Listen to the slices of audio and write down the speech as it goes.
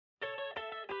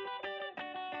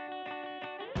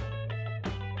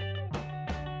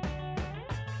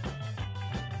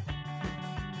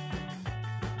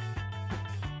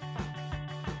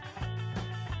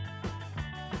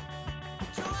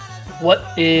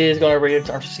What is going on, Radio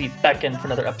RCC back in for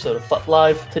another episode of FUT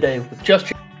Live today with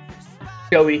just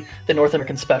Joey, the North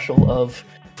American special of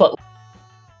FUT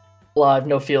Live.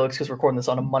 No Felix because we're recording this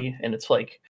on a Monday and it's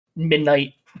like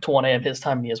midnight to 1 a.m. his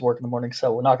time and he has work in the morning,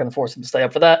 so we're not going to force him to stay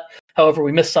up for that. However,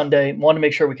 we missed Sunday. Want to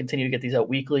make sure we continue to get these out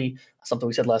weekly. Something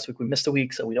we said last week, we missed a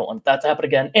week, so we don't want that to happen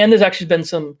again. And there's actually been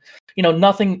some,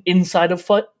 nothing inside of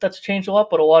FUT that's changed a lot,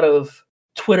 but a lot of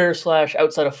Twitter /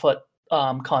 outside of FUT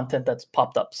content that's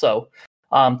popped up. So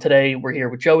today we're here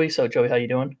with Joey. So Joey, how you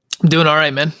doing? I'm doing all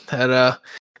right, man. Had a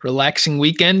relaxing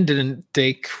weekend. Didn't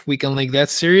take weekend league that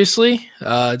seriously.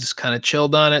 Just kind of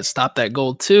chilled on it. Stopped at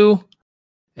gold 2,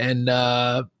 and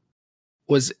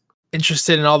was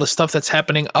interested in all the stuff that's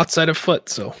happening outside of FUT.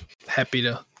 So happy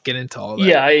to get into all that.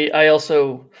 Yeah, I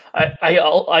also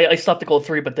stopped at gold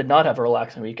 3, but did not have a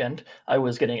relaxing weekend. I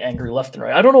was getting angry left and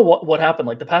right. I don't know what happened.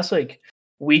 Like the past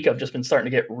week, I've just been starting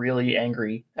to get really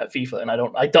angry at FIFA, and I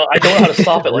don't know how to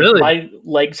stop it. Like Really? my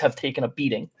legs have taken a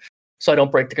beating, so I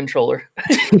don't break the controller.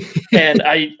 And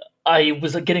I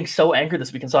was getting so angry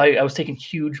this weekend, so I was taking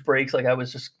huge breaks. Like I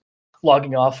was just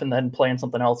logging off and then playing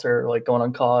something else, or like going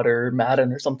on COD or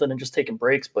Madden or something, and just taking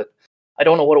breaks. But I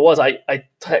don't know what it was. I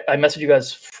messaged you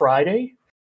guys Friday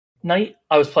night.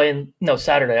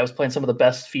 Saturday. I was playing some of the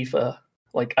best FIFA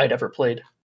like I'd ever played.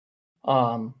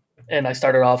 And I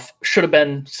started off, should have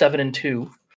been 7-2.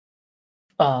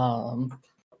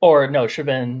 Should have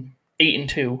been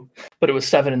 8-2, but it was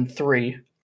 7-3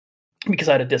 because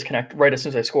I had a disconnect right as soon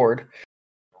as I scored.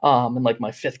 In like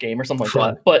my 5th game or something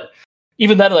like that. But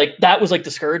even that, that was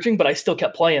discouraging, but I still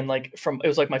kept playing. It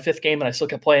was like my 5th game and I still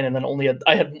kept playing, and then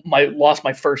lost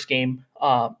my first game,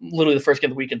 literally the first game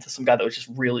of the weekend to some guy that was just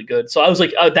really good. So I was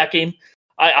like, that game,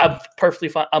 I'm perfectly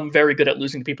fine. I'm very good at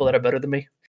losing to people that are better than me.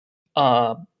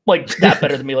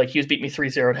 Better than me. Like he was beat me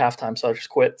 3-0 at halftime, so I just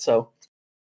quit. So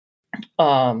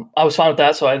I was fine with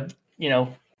that. So I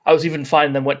was even fine,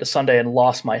 and then went to Sunday and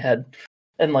lost my head.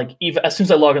 And even as soon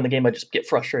as I log in the game, I just get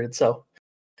frustrated. So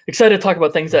excited to talk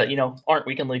about things that aren't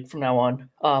weekend league from now on.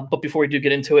 But before we do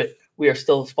get into it, we are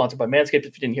still sponsored by Manscaped.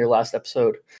 If you didn't hear last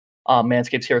episode,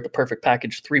 Manscaped's here with the Perfect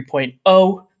Package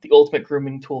 3.0, the ultimate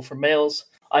grooming tool for males.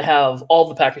 I have all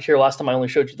the package here. Last time I only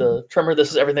showed you the trimmer.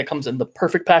 This is everything that comes in the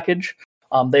Perfect Package.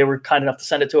 They were kind enough to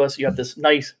send it to us. You have this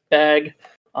nice bag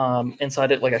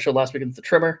inside it, like I showed last week, it's the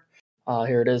trimmer.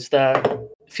 Here it is. That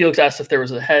Felix asked if there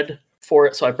was a head for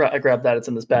it, so I grabbed that. It's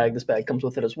in this bag. This bag comes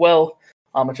with it as well.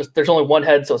 There's only one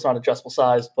head, so it's not adjustable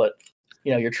size, but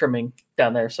you're trimming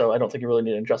down there, so I don't think you really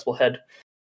need an adjustable head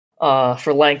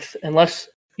for length, unless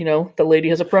the lady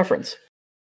has a preference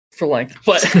for length.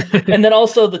 But and then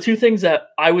also the two things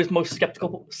that I was most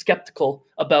skeptical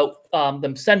about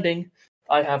them sending,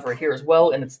 I have right here as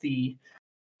well, and it's the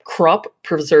Crop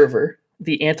Preserver,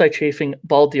 the anti-chafing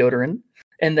ball deodorant,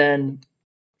 and then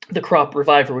the Crop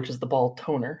Reviver, which is the ball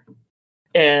toner.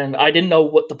 And I didn't know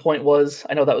what the point was.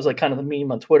 I know that was kind of the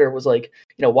meme on Twitter was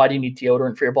why do you need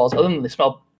deodorant for your balls? Other than makes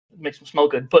them smell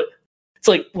good. But it's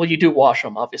you do wash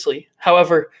them, obviously.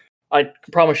 However, I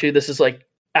can promise you this is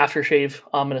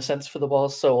aftershave in a sense for the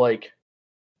balls. So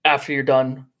after you're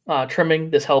done trimming,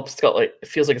 this helps. It's got it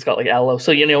feels like it's got aloe.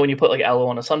 So when you put aloe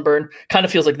on a sunburn, kind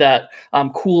of feels like that.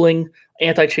 Cooling,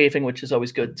 anti-chafing, which is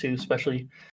always good too, especially.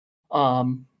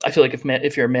 I feel like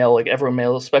if you're a male, everyone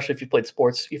male, especially if you've played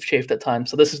sports, you've chafed at times.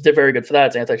 So this is very good for that.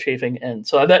 It's anti-chafing, and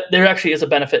so that there actually is a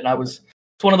benefit. And it's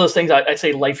one of those things I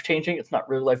say life changing. It's not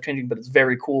really life changing, but it's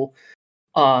very cool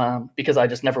because I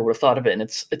just never would have thought of it, and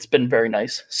it's been very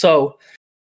nice. So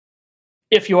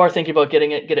if you are thinking about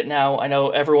getting it, get it now. I know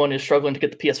everyone is struggling to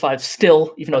get the PS5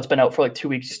 still, even though it's been out for 2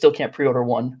 weeks. You still can't pre-order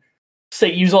one.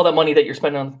 Use all that money that you're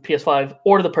spending on PS5,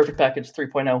 order the Perfect Package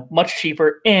 3.0, much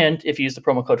cheaper. And if you use the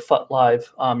promo code FUTLIVE,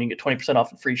 you can get 20%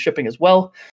 off and free shipping as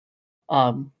well.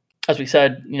 As we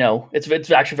said,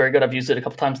 it's actually very good. I've used it a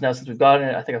couple times now since we've gotten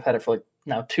it. I think I've had it for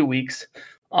now 2 weeks.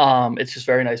 It's just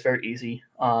very nice, very easy.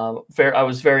 I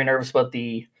was very nervous about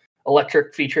the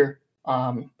electric feature.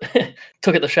 Took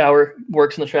it in the shower,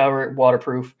 works in the shower,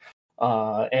 waterproof,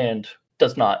 and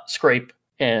does not scrape.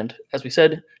 And as we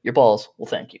said, your balls will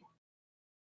thank you.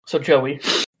 So Joey,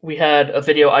 we had a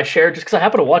video I shared just because I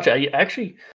happened to watch it.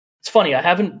 It's funny. I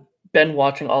haven't been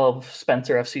watching all of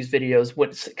Spencer FC's videos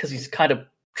because he's kind of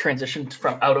transitioned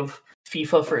from out of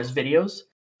FIFA for his videos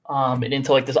and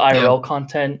into this IRL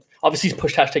content. Obviously, he's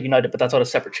pushed #United, but that's on a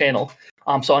separate channel.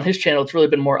 So on his channel, it's really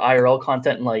been more IRL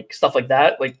content and stuff like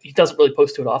that. He doesn't really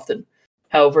post to it often.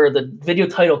 However, the video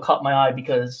title caught my eye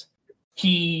because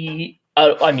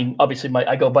obviously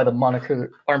I go by the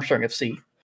moniker Armstrong FC.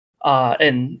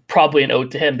 And probably an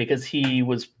ode to him because he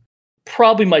was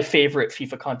probably my favorite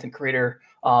FIFA content creator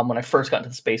when I first got into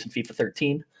the space in FIFA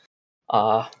 13.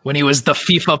 When he was the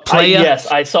FIFA player?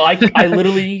 I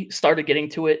literally started getting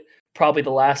to it probably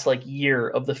the last like year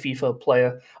of the FIFA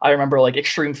player. I remember like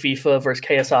Extreme FIFA versus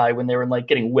KSI when they were like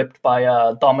getting whipped by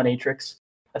Dominatrix.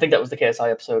 I think that was the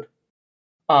KSI episode.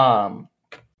 And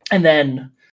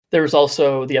then there was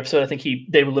also the episode, I think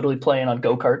they were literally playing on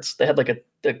go-karts. They had like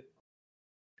they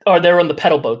were on the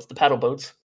paddle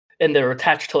boats, and they were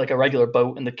attached to like a regular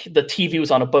boat, and the TV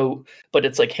was on a boat, but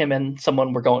it's like him and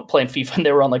someone were playing FIFA, and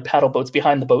they were on like paddle boats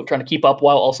behind the boat trying to keep up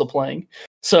while also playing.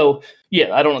 So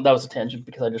yeah, I don't know. That was a tangent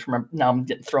because I just remember now I'm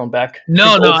getting thrown back.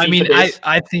 No. I mean,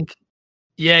 I think,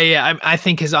 yeah. I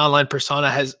think his online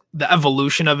persona has the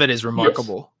evolution of it is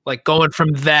remarkable. Yes. Like going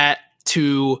from that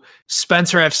to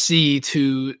Spencer FC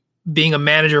to being a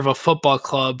manager of a football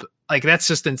club. Like that's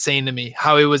just insane to me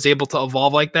how he was able to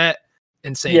evolve like that.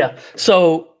 Insane. Yeah.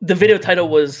 So the video title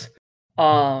was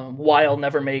 "Why I'll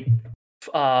Never Make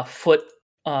Foot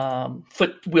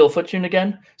Tune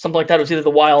Again." Something like that. It was either the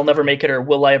 "Why I'll Never Make It" or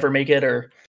 "Will I Ever Make It"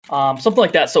 or something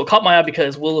like that. So it caught my eye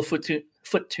because Will of Foot Tune.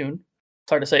 It's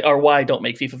hard to say. Or "Why I Don't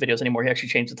Make FIFA Videos Anymore." He actually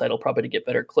changed the title probably to get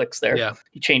better clicks there. Yeah.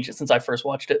 He changed it since I first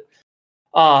watched it.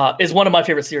 Is one of my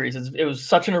favorite series. It was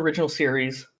such an original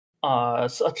series.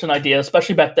 Such an idea,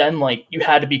 especially back then. Like you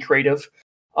had to be creative.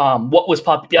 What was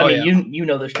popular? I mean, you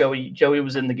know this, Joey. Joey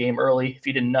was in the game early. If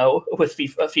you didn't know, with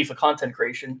FIFA content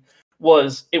creation,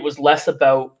 it was less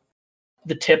about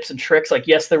the tips and tricks. Like,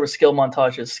 yes, there were skill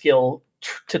montages, skill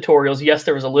tutorials. Yes,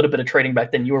 there was a little bit of trading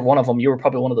back then. You were one of them. You were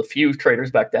probably one of the few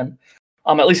traders back then.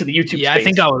 At least in the YouTube. Yeah, space. I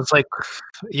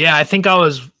think I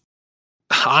was.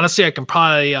 Honestly, I can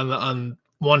probably on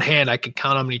one hand I could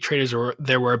count how many traders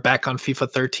there were back on FIFA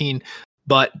 13.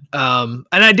 But and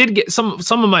I did get some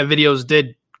of my videos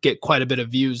did get quite a bit of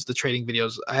views. The trading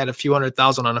videos, I had a few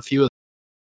 100,000 on a few of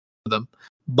them.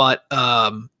 But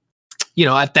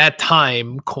at that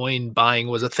time, coin buying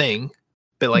was a thing,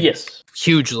 but like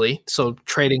hugely. So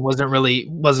trading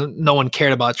wasn't. No one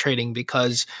cared about trading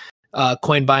because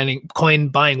coin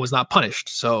buying was not punished.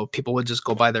 So people would just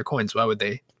go buy their coins. Why would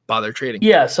they bother trading?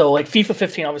 Yeah, so like FIFA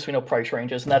 15, obviously no price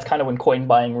ranges, and that's kind of when coin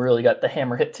buying really got the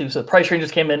hammer hit too. So the price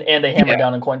ranges came in and they hammered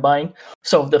down on coin buying.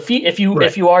 So if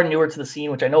you are newer to the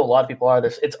scene, which I know a lot of people are,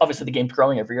 it's obviously the game's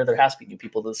growing every year. There has to be new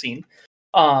people to the scene.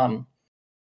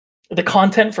 The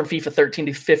content from FIFA 13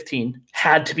 to 15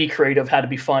 had to be creative, had to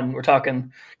be fun. We're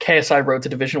talking KSI Road to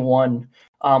Division 1.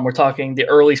 We're talking the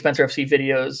early Spencer FC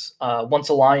videos, Once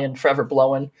a Lion, Forever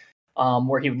Blowing.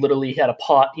 Where he literally had a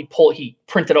pot. He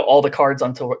printed out all the cards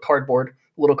onto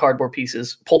little cardboard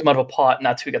pieces, pulled them out of a pot, and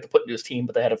that's who he got to put into his team.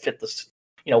 But they had to fit this.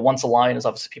 Once a Lion is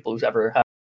obviously people who's ever had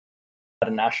a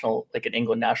national, like an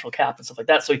England national cap and stuff like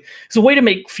that. So it's a way to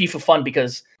make FIFA fun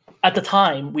because at the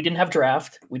time we didn't have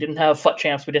draft, we didn't have FUT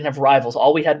champs, we didn't have rivals.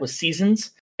 All we had was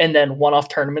seasons and then one-off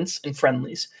tournaments and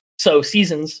friendlies. So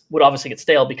seasons would obviously get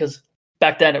stale because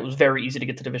back then it was very easy to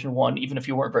get to Division 1, even if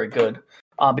you weren't very good.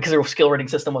 Because their skill rating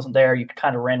system wasn't there, you could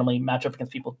kind of randomly match up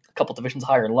against people a couple divisions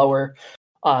higher and lower.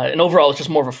 And overall, it's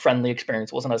just more of a friendly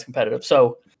experience. It wasn't as competitive.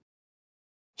 So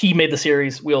he made the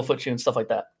series, Wheel of Fortune, stuff like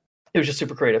that. It was just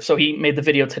super creative. So he made the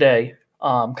video today,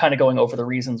 kind of going over the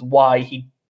reasons why he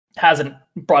hasn't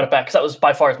brought it back, because that was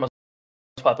by far his most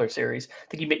popular series. I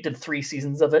think he did 3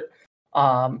 seasons of it.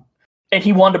 And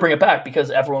he wanted to bring it back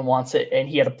because everyone wants it, and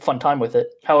he had a fun time with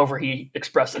it. However, he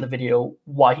expressed in the video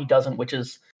why he doesn't, which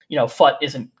is, FUT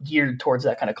isn't geared towards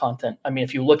that kind of content. I mean,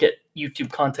 if you look at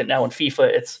YouTube content now in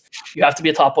FIFA, you have to be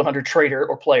a top 100 trader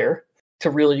or player to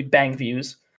really bang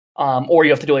views, or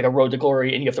you have to do like a Road to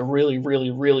Glory, and you have to really,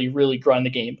 really, really, really grind the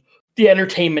game. The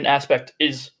entertainment aspect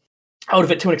is out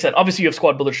of it to an extent. Obviously, you have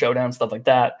Squad Builder Showdown, stuff like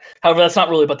that. However, that's not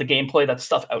really about the gameplay. That's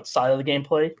stuff outside of the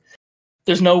gameplay.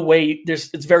 There's no way.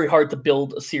 It's very hard to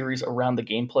build a series around the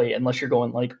gameplay unless you're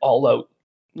going like all out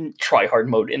try hard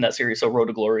mode in that series. So Road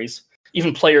to Glories.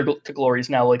 Even Player to Glory is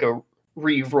now like a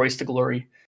Royce to Glory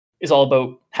is all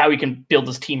about how he can build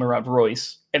his team around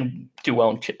Royce and do well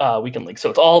in Weekend League. So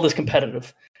it's all this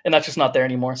competitive, and that's just not there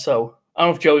anymore. So I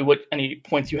don't know if Joey, what any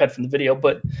points you had from the video,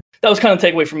 but that was kind of the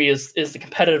takeaway for me is the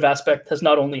competitive aspect has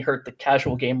not only hurt the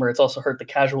casual gamer, it's also hurt the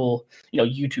casual,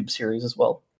 YouTube series as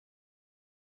well.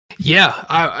 Yeah,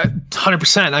 I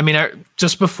 100%. I mean,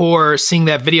 just before seeing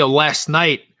that video last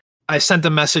night, I sent a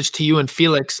message to you and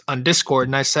Felix on Discord,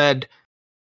 and I said,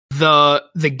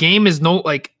 the game is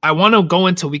I want to go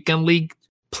into Weekend League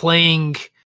playing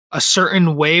a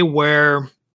certain way where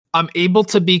I'm able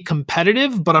to be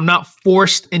competitive, but I'm not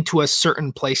forced into a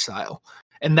certain play style.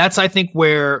 And that's, I think,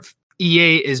 where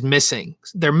EA is missing.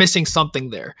 They're missing something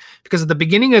there. Because at the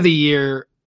beginning of the year,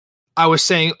 I was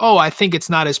saying, oh, I think it's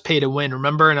not as pay to win,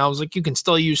 remember? And I was like, you can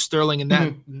still use Sterling and that,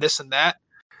 and this and that.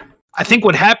 I think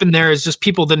what happened there is just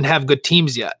people didn't have good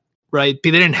teams yet, right?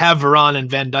 They didn't have Varane and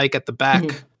Van Dijk at the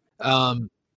back,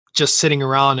 just sitting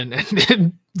around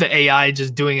and the AI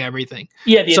just doing everything.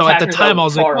 Yeah, so at the time I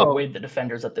was like, oh, away the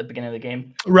defenders at the beginning of the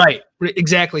game. Right,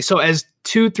 exactly. So as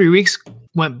 2-3 weeks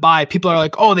went by, people are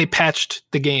like, oh, they patched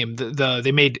the game.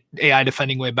 They made AI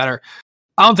defending way better.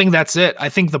 I don't think that's it. I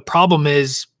think the problem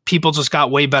is people just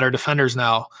got way better defenders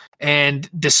now. And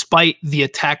despite the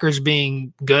attackers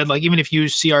being good, like even if you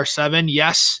use CR7,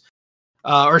 yes,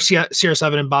 or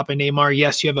CR7 Mbappe, Neymar,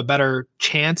 yes, you have a better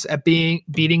chance at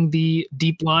beating the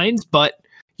deep lines, but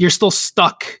you're still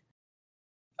stuck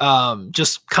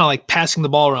just kind of like passing the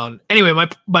ball around. Anyway,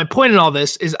 my point in all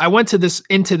this is I went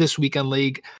into this weekend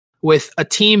league with a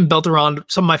team built around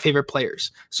some of my favorite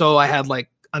players. So I had like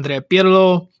Andrea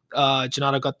Pirlo,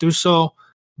 Gennaro Gattuso,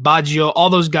 Baggio, all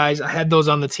those guys. I had those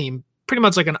on the team, pretty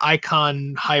much like an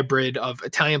icon hybrid of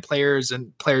Italian players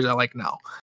and players I like now.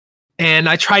 And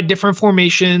I tried different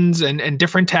formations and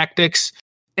different tactics.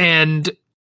 And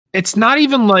it's not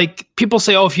even like people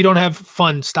say, oh, if you don't have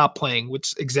fun, stop playing, which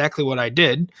is exactly what I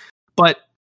did. But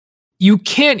you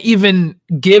can't even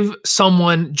give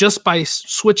someone just by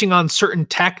switching on certain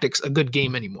tactics a good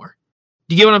game anymore.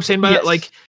 Do you get what I'm saying by that?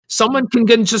 Like someone can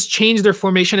just change their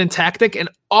formation and tactic and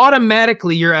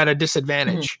automatically you're at a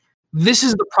disadvantage. This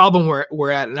is the problem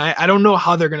we're at. And I don't know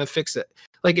how they're going to fix it.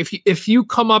 Like if you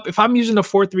come up, if I'm using a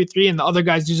 4-3-3 and the other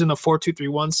guy's using a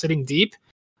 4-2-3-1 sitting deep,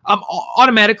 I'm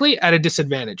automatically at a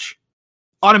disadvantage.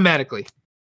 Automatically.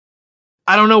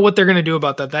 I don't know what they're going to do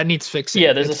about that. That needs fixing.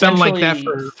 Yeah, there's it's essentially been like that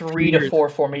for 3 to 4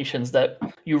 formations that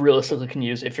you realistically can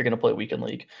use if you're going to play weekend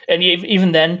league. And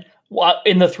even then,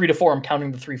 in the 3 to 4, I'm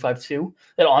counting the 3-5-2.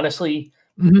 That honestly,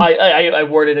 I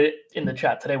worded it in the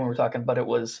chat today when we were talking, but it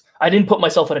was I didn't put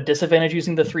myself at a disadvantage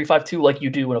using the 3-5-2 like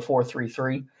you do in a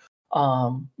 4-3-3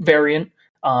 variant.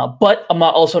 But I'm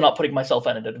not putting myself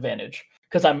at an advantage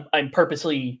because I'm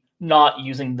purposely not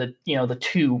using the the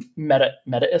two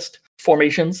metaist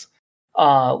formations,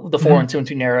 the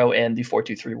 4-2-2 narrow and the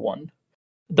 4-2-3-1.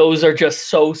 Those are just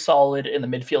so solid in the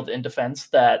midfield and defense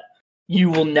that you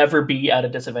will never be at a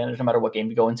disadvantage no matter what game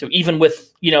you go into, even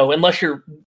with unless you're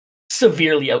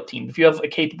severely out teamed. If you have a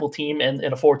capable team in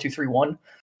a 4-2-3-1,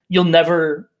 you'll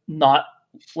never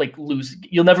lose.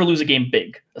 You'll never lose a game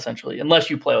big, essentially, unless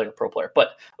you play like a pro player.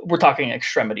 But we're talking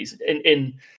extremities.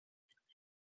 In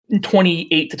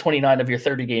 28 to 29 of your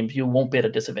 30 games, you won't be at a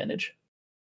disadvantage.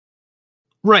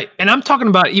 Right. And I'm talking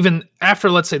about even after,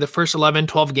 let's say, the first 11,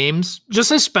 12 games,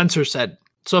 just as Spencer said.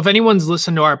 So if anyone's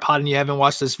listened to our pod and you haven't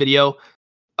watched this video,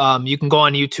 you can go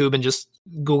on YouTube and just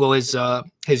Google his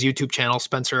YouTube channel,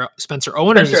 Spencer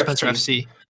Owen, or is it Spencer FC?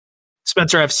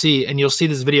 Spencer FC, and you'll see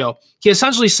this video. He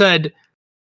essentially said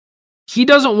he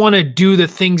doesn't want to do the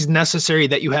things necessary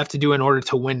that you have to do in order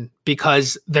to win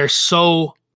because they're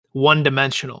so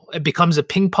one-dimensional. It becomes a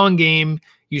ping-pong game.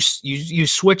 You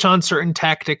switch on certain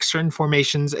tactics, certain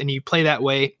formations, and you play that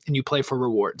way, and you play for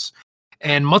rewards.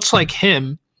 And much like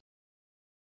him,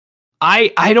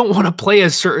 I don't want to play a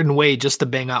certain way just to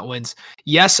bang out wins.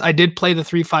 Yes, I did play the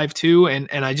 3-5-2,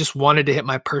 and I just wanted to hit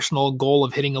my personal goal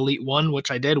of hitting Elite 1,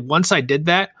 which I did. Once I did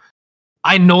that,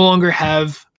 I no longer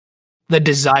have the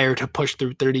desire to push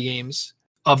through 30 games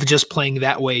of just playing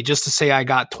that way, just to say I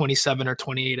got 27 or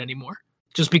 28 anymore.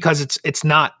 Just because it's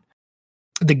not.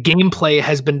 The gameplay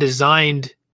has been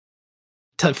designed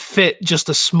to fit just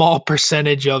a small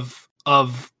percentage of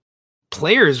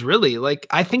players, really. Like,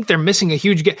 I think they're missing a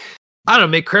huge I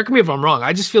don't know, Mick, correct me if I'm wrong.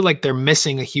 I just feel like they're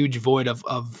missing a huge void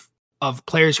of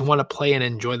players who want to play and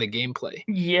enjoy the gameplay.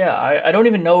 Yeah, I don't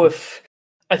even know if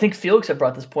I think Felix had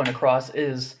brought this point across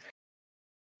is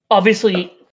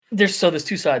obviously there's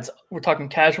two sides. We're talking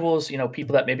casuals,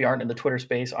 people that maybe aren't in the Twitter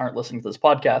space, aren't listening to this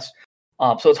podcast.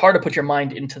 So it's hard to put your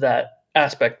mind into that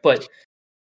aspect. But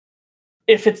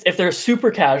if they're super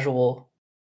casual,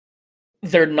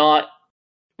 they're not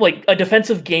like a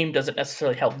defensive game doesn't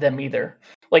necessarily help them either.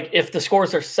 Like if the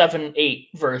scores are 7-8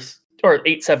 or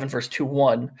 8-7 versus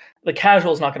 2-1, the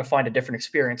casual is not going to find a different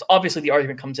experience. Obviously, the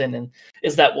argument comes in and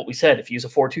is that what we said? If you use a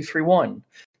 4-2-3-1,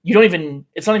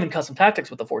 it's not even custom tactics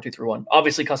with the 4-2-3-1.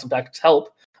 Obviously, custom tactics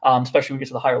help, especially when we get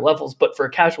to the higher levels. But for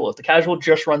a casual, if the casual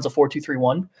just runs a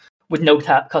 4-2-3-1 with no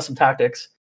custom tactics,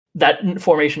 that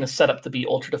formation is set up to be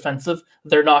ultra defensive.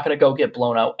 They're not going to go get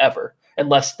blown out ever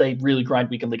unless they really grind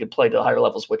weekend league and play to the higher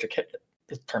levels, which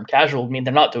the term casual would mean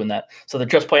they're not doing that. So they're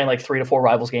just playing like 3 to 4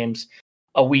 rivals games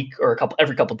a week or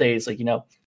every couple days,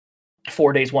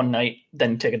 4 days one night,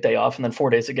 then take a day off, and then 4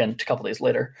 days again a couple days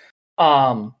later.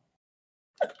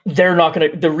 they're not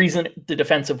going to. The reason the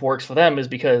defensive works for them is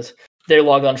because they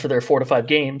log on for their 4 to 5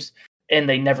 games and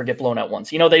they never get blown out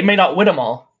once. You know, they may not win them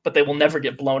all, but they will never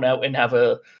get blown out and have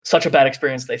such a bad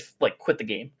experience they like quit the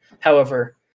game.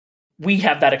 However, we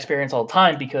have that experience all the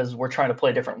time because we're trying to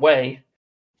play a different way,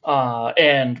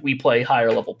 and we play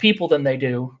higher level people than they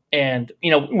do. And you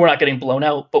know, we're not getting blown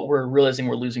out, but we're realizing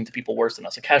we're losing to people worse than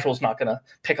us. A casual is not going to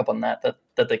pick up on that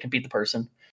they can beat the person,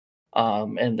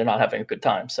 and they're not having a good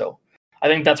time. So I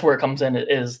think that's where it comes in.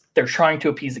 Is they're trying to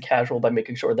appease the casual by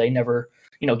making sure they never,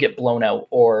 you know, get blown out,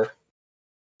 or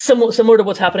similar to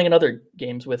what's happening in other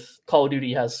games with Call of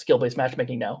Duty has skill-based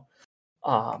matchmaking now.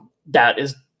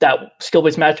 That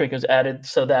skill-based matchmaking is added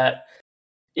so that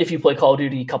if you play Call of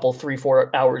Duty a couple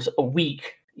 3-4 hours a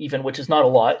week, even, which is not a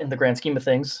lot in the grand scheme of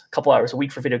things, a couple hours a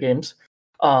week for video games,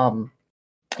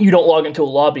 you don't log into a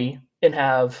lobby and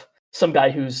have some guy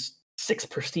who's 6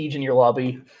 prestige in your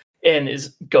lobby and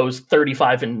goes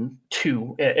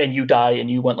 35-2 and you die and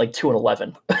you went like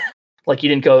 2-11. Like you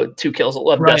didn't go 2 kills,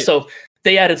 11 deaths. So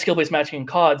they added skill-based matching in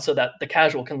COD so that the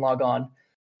casual can log on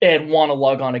and want to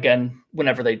log on again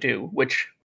whenever they do, which,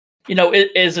 you know, it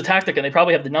is a tactic, and they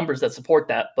probably have the numbers that support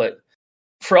that. But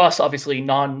for us, obviously,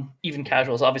 even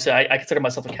casuals, obviously, I consider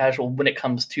myself a casual when it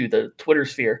comes to the Twitter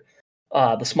sphere,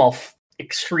 the small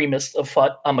extremist of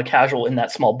FUT. I'm a casual in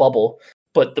that small bubble,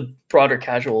 but the broader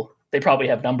casual, they probably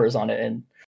have numbers on it, and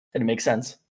it makes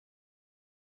sense.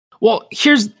 Well,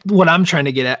 here's what I'm trying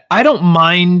to get at. I don't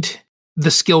mind the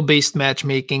skill-based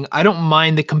matchmaking. I don't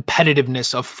mind the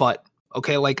competitiveness of FUT.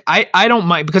 Okay, like I don't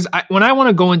mind, because when I want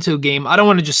to go into a game, I don't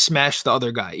want to just smash the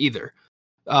other guy either.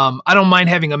 I don't mind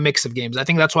having a mix of games. I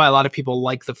think that's why a lot of people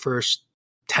like the first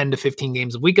 10 to 15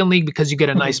 games of Weekend League, because you get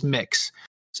a nice mix.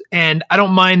 And I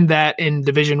don't mind that in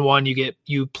Division 1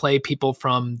 you play people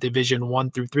from Division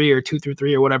 1 through 3 or 2 through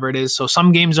 3 or whatever it is. So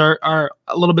some games are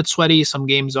a little bit sweaty, some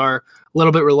games are a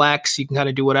little bit relaxed. You can kind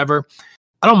of do whatever.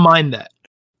 I don't mind that.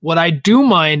 What I do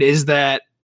mind is that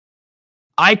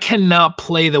I cannot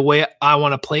play the way I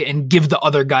want to play and give the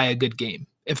other guy a good game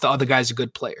if the other guy's a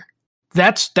good player.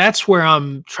 That's where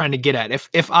I'm trying to get at.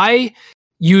 If I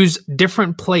use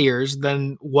different players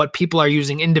than what people are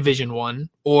using in Division 1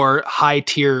 or high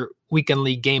tier Weekend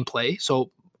League gameplay,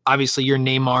 so obviously your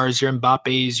Neymars, your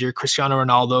Mbappes, your Cristiano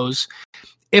Ronaldos,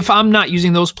 if I'm not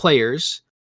using those players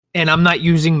and I'm not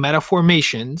using meta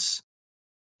formations,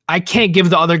 I can't give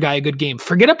the other guy a good game.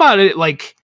 Forget about it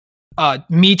like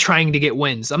me trying to get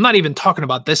wins. I'm not even talking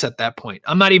about this at that point.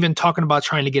 I'm not even talking about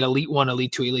trying to get Elite 1,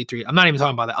 Elite 2, Elite 3. I'm not even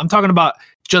talking about that. I'm talking about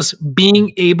just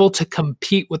being able to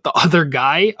compete with the other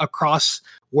guy across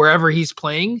wherever he's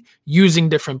playing using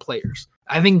different players.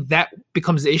 I think that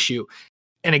becomes the issue.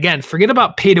 And again, forget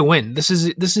about pay to win. This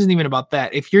isn't even about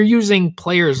that. If you're using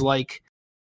players like,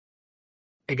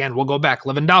 again, we'll go back,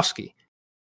 Lewandowski.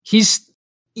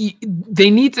 They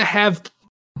need to have,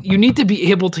 you need to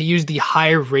be able to use the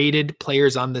higher rated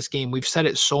players on this game. We've said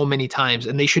it so many times,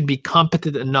 and they should be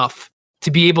competent enough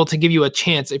to be able to give you a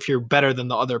chance if you're better than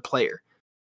the other player.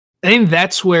 I think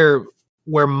that's where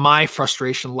my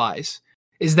frustration lies,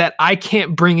 is that I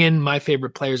can't bring in my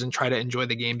favorite players and try to enjoy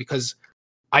the game because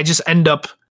I just end up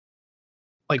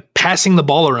like passing the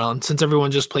ball around since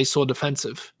everyone just plays so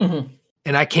defensive. Mm-hmm.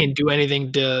 And I can't do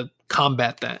anything to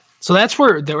combat that. So that's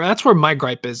where my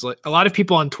gripe is. Like, a lot of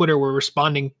people on Twitter were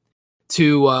responding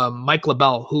to Mike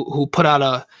LaBelle, who put out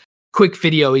a quick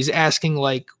video. He's asking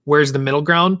like, where's the middle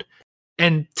ground?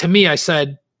 And to me, I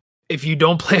said, if you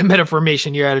don't play a meta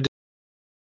formation, you're at a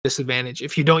disadvantage.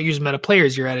 If you don't use meta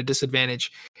players, you're at a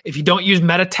disadvantage. If you don't use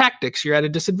meta tactics, you're at a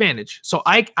disadvantage. So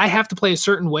I have to play a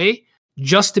certain way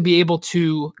just to be able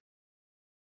to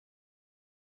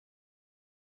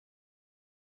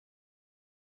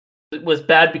it was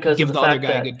bad because give of the fact other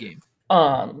guy that, a good game.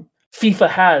 FIFA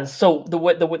has, so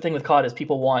the thing with COD is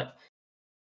people want,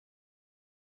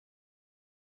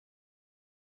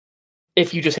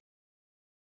 if you just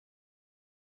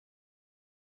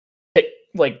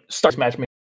like start matchmaking,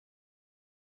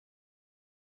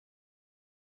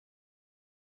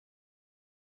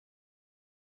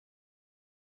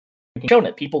 shown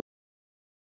it, people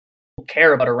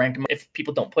care about a rank. If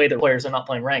people don't play, their players are not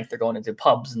playing ranked, they're going into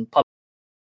pubs and pub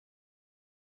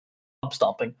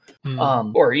stomping,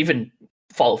 or even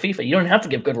follow FIFA. You don't have to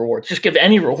give good rewards, just give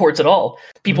any rewards at all.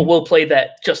 People will play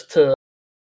that just to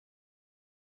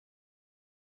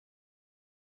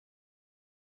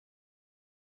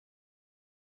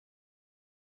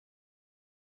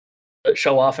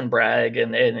show off and brag,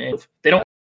 and if they don't.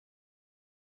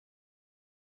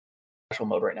 Actual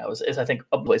mode right now is I think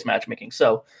place matchmaking.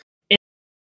 So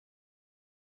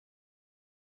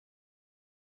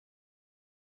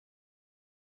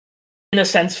in a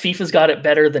sense, FIFA's got it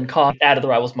better than COD. Added the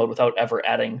Rivals mode without ever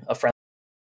adding a friendly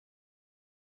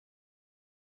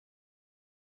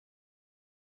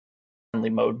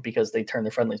mode, because they turn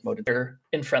their friendlies mode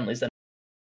in friendlies than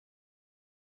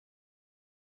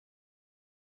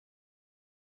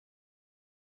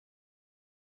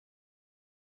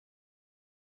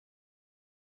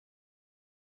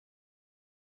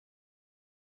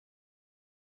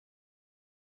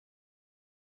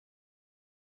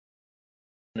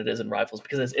it is in Rivals,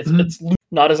 because it's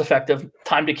not as effective.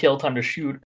 Time to kill, time to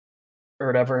shoot, or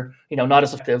whatever, not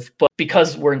as effective. But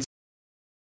because we're in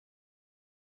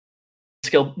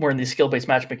these skill-based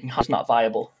matchmaking, it's not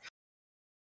viable.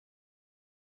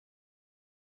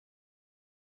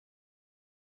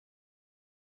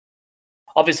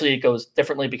 Obviously, it goes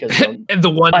differently because and the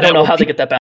one I don't know how they get that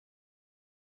back.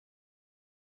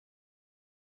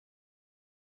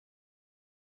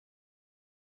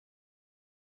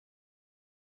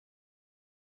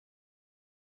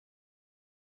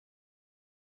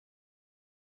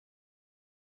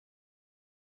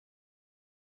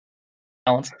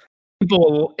 Balance.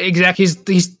 People exactly. He's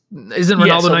isn't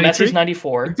Ronaldo 93? Messi's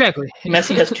 94. Exactly.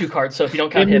 Messi has 2 cards, so if you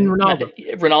don't count him,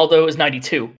 Ronaldo is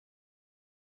 92.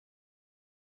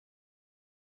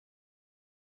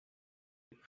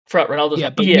 Ronaldo's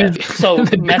so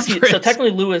Messi. So technically,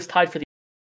 Lewis tied for the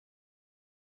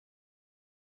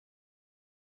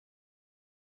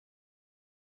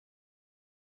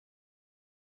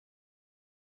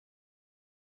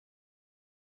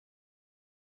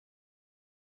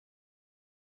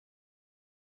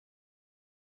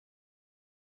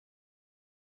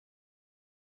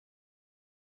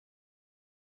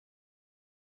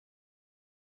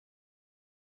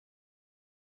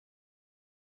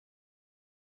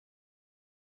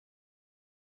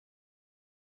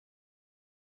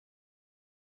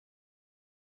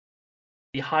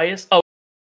highest. Oh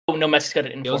no, Messi's got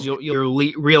it in. You'll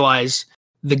realize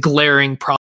the glaring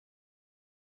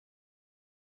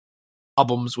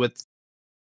problems with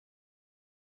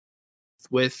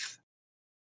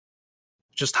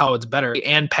just how it's better,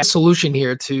 and solution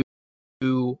here to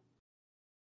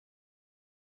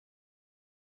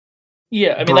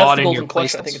yeah, I mean, that's the golden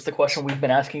question. I think it's the question we've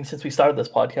been asking since we started this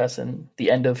podcast in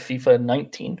the end of FIFA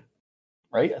 19,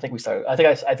 right? I think we started.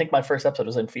 I think my first episode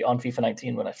was on FIFA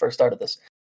 19 when I first started this.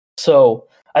 So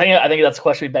I think that's the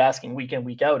question we've been asking week in,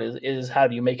 week out is how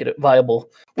do you make it viable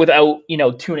without,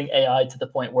 tuning AI to the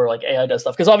point where like AI does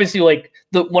stuff? Because obviously, like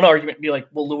the one argument would be like,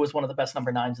 well, Lou is one of the best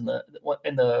number 9s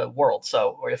in the world,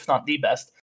 so, or if not the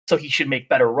best, so he should make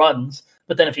better runs.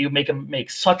 But then if you make him make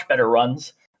such better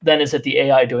runs, then is it the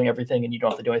AI doing everything and you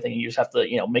don't have to do anything? You just have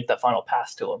to, make that final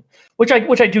pass to him, which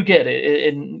I do get.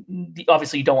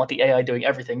 Obviously, you don't want the AI doing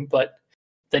everything, but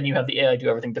then you have the AI do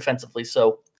everything defensively.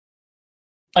 So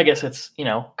I guess it's,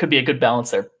 could be a good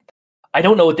balance there. I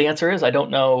don't know what the answer is. I don't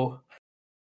know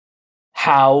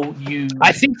how you.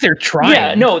 I think they're trying.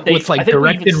 Yeah, no, with like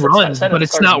directed runs, but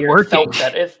it's not working.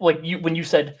 That if when you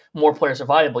said more players are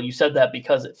viable, you said that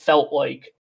because it felt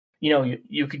like,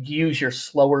 you could use your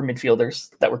slower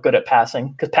midfielders that were good at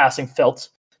passing, because passing felt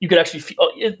you could actually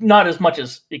feel not as much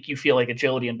as like you feel like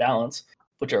agility and balance,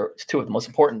 which are 2 of the most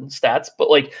important stats, but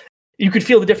like you could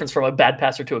feel the difference from a bad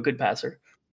passer to a good passer.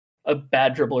 A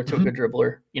bad dribbler to a good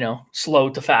dribbler, slow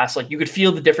to fast. Like you could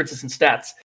feel the differences in stats.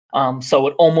 So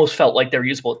it almost felt like they're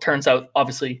usable. It turns out,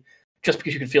 obviously, just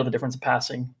because you can feel the difference in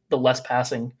passing, the less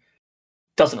passing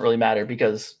doesn't really matter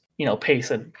because,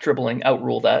 pace and dribbling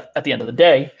outrule that at the end of the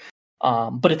day.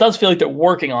 But it does feel like they're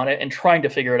working on it and trying to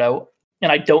figure it out.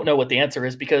 And I don't know what the answer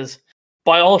is because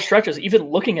by all stretches, even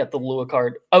looking at the Lua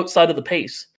card outside of the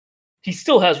pace, he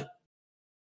still has,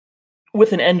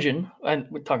 with an engine, and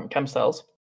we're talking chem styles,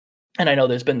 and I know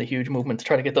there's been the huge movement to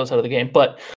try to get those out of the game,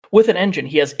 but with an engine,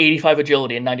 he has 85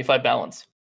 agility and 95 balance,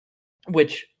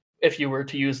 which if you were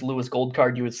to use Lewis Gold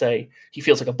card, you would say he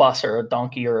feels like a bus or a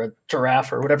donkey or a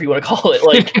giraffe or whatever you want to call it.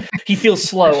 Like he feels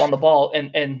slow on the ball.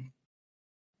 And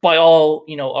by all,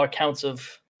 accounts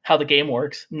of how the game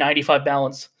works, 95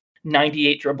 balance,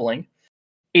 98 dribbling,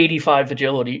 85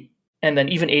 agility, and then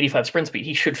even 85 sprint speed,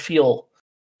 he should feel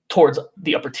towards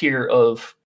the upper tier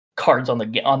of cards on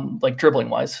like dribbling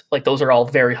wise. Like those are all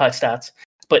very high stats,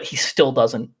 but he still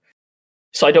doesn't.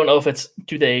 So I don't know if it's,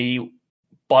 do they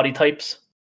body types?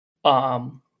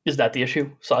 Is that the issue?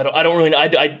 So I don't really know.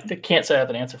 I can't say I have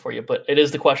an answer for you, but it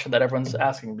is the question that everyone's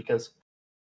asking because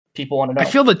people want to know. I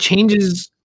feel the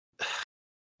changes,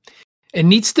 it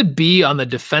needs to be on the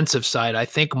defensive side, I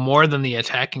think, more than the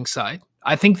attacking side.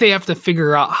 I think they have to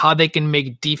figure out how they can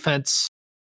make defense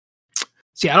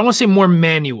See, I don't want to say more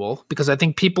manual because I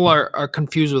think people are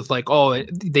confused with like, oh,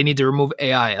 they need to remove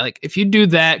AI. Like if you do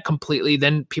that completely,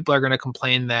 then people are going to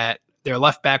complain that their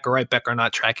left back or right back are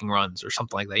not tracking runs or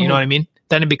something like that. You know what I mean?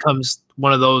 Then it becomes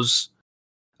one of those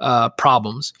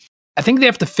problems. I think they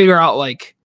have to figure out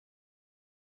like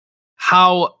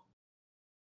how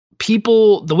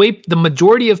the way the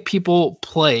majority of people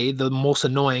play, the most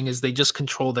annoying is they just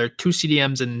control their 2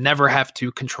 CDMs and never have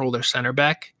to control their center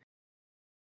back.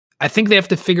 I think they have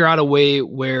to figure out a way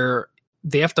where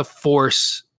they have to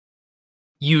force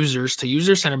users to use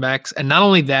their center backs. And not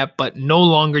only that, but no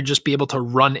longer just be able to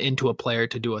run into a player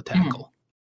to do a tackle.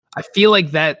 I feel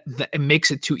like that it makes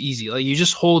it too easy. Like you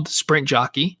just hold sprint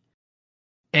jockey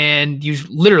and you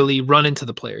literally run into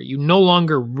the player. You no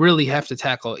longer really have to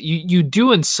tackle. You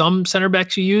do in some center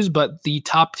backs you use, but the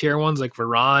top tier ones like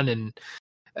Varane and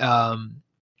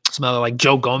some other like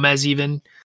Joe Gomez even,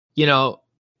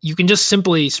 you can just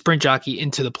simply sprint jockey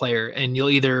into the player and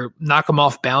you'll either knock them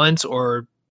off balance or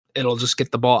it'll just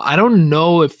get the ball. I don't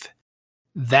know if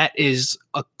that is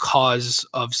a cause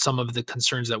of some of the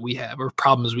concerns that we have or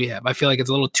problems we have. I feel like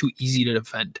it's a little too easy to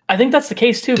defend. I think that's the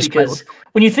case too, because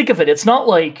when you think of it, it's not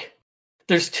like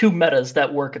there's two metas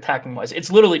that work attacking wise.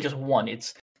 It's literally just one.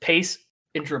 It's pace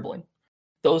and dribbling.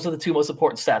 Those are the two most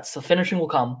important stats. The finishing will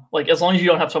come. Like as long as you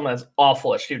don't have someone that's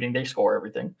awful at shooting, they score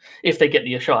everything. If they get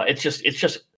the shot, it's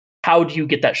just how do you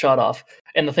get that shot off?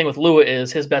 And the thing with Lua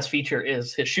is his best feature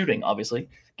is his shooting, obviously,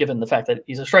 given the fact that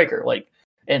he's a striker, like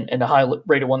and a high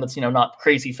rated one that's not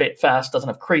crazy fast, doesn't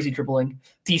have crazy dribbling,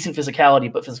 decent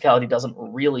physicality, but physicality doesn't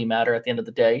really matter at the end of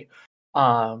the day.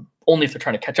 Only if they're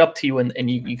trying to catch up to you and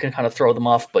you can kind of throw them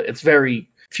off, but it's very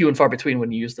few and far between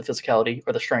when you use the physicality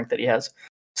or the strength that he has.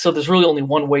 So there's really only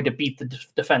one way to beat the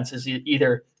defense is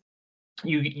either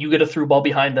you get a through ball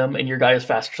behind them and your guy is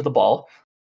faster to the ball.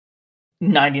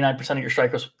 99% of your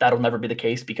strikers, that'll never be the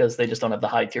case because they just don't have the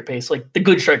high tier pace. Like the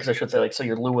good strikers, I should say, like so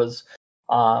your Luas,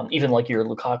 even like your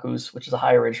Lukaku's, which is a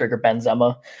higher rated striker,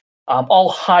 Benzema, all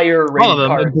higher rated all of them,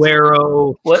 cards.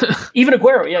 Aguero. What? Even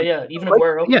Aguero, yeah, even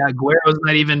Aguero. Yeah, Aguero's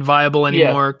not even viable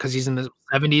anymore because he's in the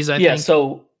 70s, I think. Yeah,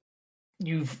 so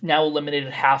you've now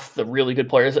eliminated half the really good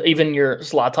players. Even your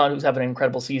Zlatan, who's having an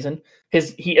incredible season,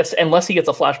 unless he gets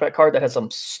a flashback card that has some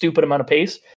stupid amount of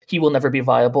pace, he will never be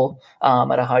viable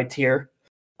at a high tier.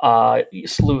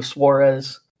 Luis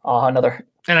Suarez, another.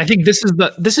 And I think this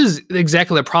is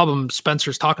exactly the problem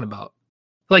Spencer's talking about.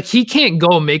 Like he can't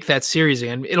go make that series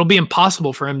again. It'll be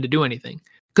impossible for him to do anything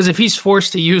because if he's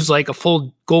forced to use like a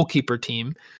full goalkeeper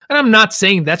team, and I'm not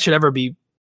saying that should ever be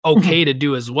okay to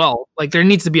do as well. Like there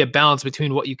needs to be a balance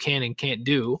between what you can and can't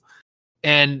do.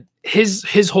 And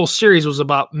his whole series was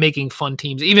about making fun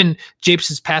teams. Even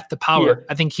Japes' Path to Power,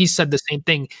 I think he said the same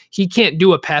thing. He can't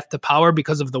do a Path to Power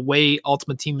because of the way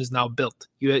Ultimate Team is now built.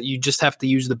 You just have to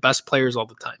use the best players all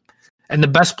the time. And the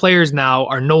best players now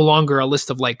are no longer a list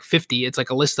of like 50. It's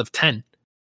like a list of 10.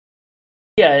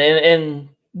 Yeah, and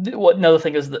what another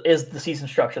thing is the season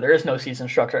structure. There is no season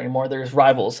structure anymore. There's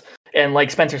rivals. And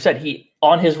like Spencer said, he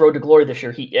on his road to glory this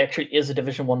year, he actually is a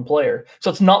Division 1 player.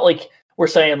 So it's not like we're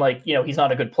saying like, he's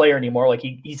not a good player anymore. Like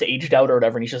he's aged out or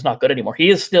whatever, and he's just not good anymore. He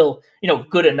is still,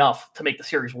 good enough to make the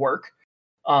series work,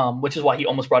 which is why he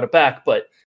almost brought it back. But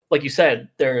like you said,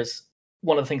 there's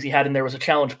one of the things he had in there was a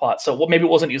challenge pot. So maybe it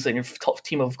wasn't using a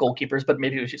team of goalkeepers, but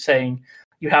maybe it was just saying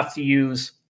you have to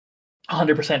use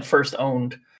 100% first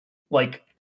owned, like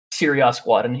Serie A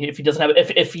squad. And if he doesn't have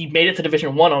if he made it to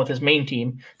Division 1 with his main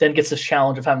team, then gets this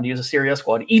challenge of having to use a Serie A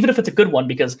squad, even if it's a good one,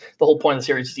 because the whole point of the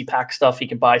series is he packs stuff, he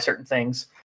can buy certain things.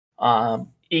 So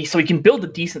he can build a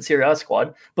decent Serie A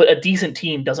squad, but a decent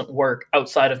team doesn't work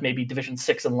outside of maybe Division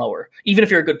 6 and lower. Even if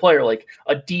you're a good player, like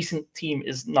a decent team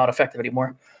is not effective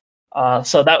anymore.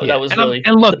 So that was really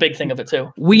the big thing of it too.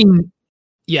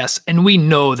 Yes, and we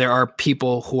know there are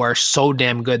people who are so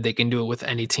damn good they can do it with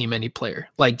any team, any player.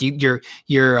 Like your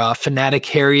Fnatic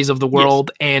Harrys of the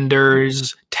world, yes.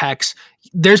 Anders, Tex.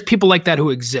 There's people like that who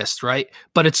exist, right?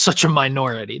 But it's such a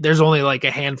minority. There's only like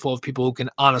a handful of people who can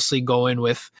honestly go in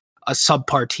with a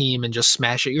subpar team and just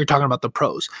smash it. You're talking about the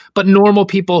pros. But normal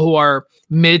people who are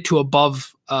mid to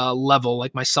above level,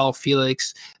 like myself,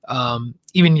 Felix,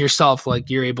 even yourself, like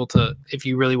you're able to, if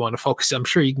you really want to focus, I'm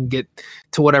sure you can get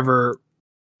to whatever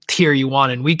tier you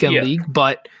want in weekend league,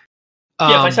 but if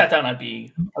I sat down, I'd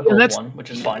be a gold one, which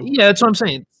is fine. Yeah, that's what I'm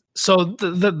saying. So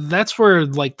that's where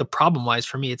like the problem lies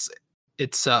for me.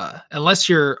 It's unless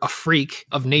you're a freak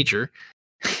of nature,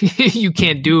 you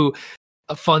can't do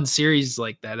a fun series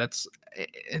like that. It's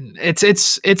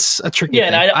a tricky thing.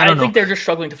 And I don't know. Think they're just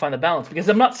struggling to find the balance, because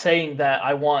I'm not saying that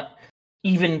I want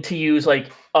even to use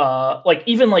like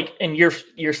even like in your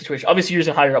situation, obviously you're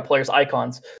using higher up players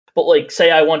icons, but like say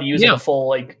I wanted to use like a full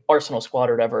like Arsenal squad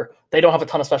or whatever, they don't have a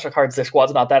ton of special cards. Their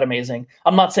squad's not that amazing.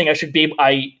 I'm not saying I should be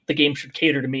the game should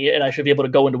cater to me and I should be able to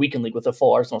go into Weekend League with a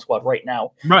full Arsenal squad right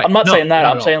now. Right. I'm not saying that.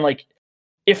 I'm saying like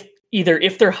if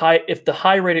the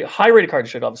high rated cards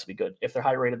should obviously be good. If they're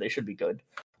high rated, they should be good.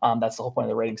 That's the whole point of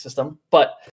the rating system.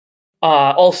 But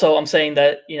also I'm saying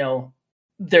that, you know,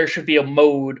 there should be a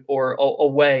mode or a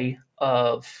way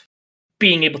of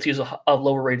being able to use a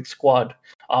lower rated squad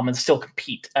and still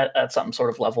compete at some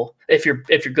sort of level if you're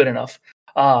good enough.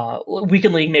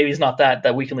 Weekend League maybe is not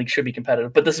that Weekend League should be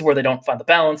competitive, but this is where they don't find the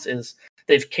balance. Is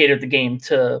they've catered the game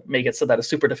to make it so that it's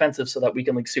super defensive, so that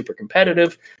Weekend League's super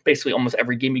competitive. Basically, almost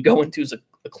every game you go into is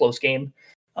a close game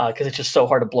because it's just so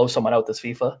hard to blow someone out this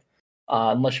FIFA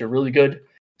unless you're really good.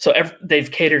 So they've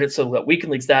catered it so that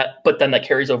Weekend League's that, but then that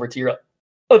carries over to your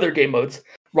other game modes.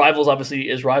 Rivals obviously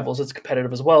is Rivals. It's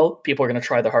competitive as well. People are going to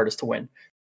try their hardest to win.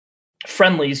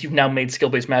 Friendlies, you've now made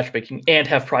skill-based matchmaking and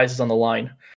have prizes on the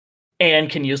line and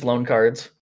can use loan cards.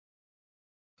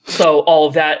 So all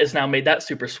of that is now made that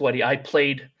super sweaty. I'm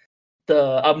doing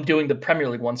the Premier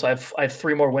League one, so I have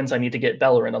 3 more wins I need to get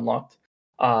Bellerin unlocked.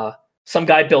 Some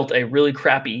guy built a really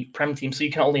crappy Prem team, so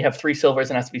you can only have 3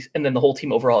 silvers and then the whole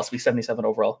team overall has to be 77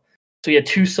 overall. So he had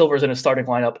 2 silvers in his starting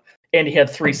lineup, and he had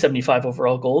 3 75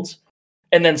 overall golds,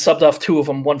 and then subbed off 2 of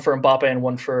them, one for Mbappe and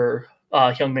one for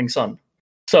Heung-min Son.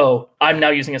 So I'm now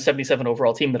using a 77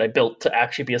 overall team that I built to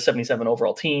actually be a 77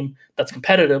 overall team that's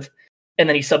competitive, and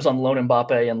then he subs on loan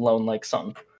Mbappe and loan like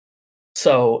Son.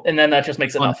 So, and then that just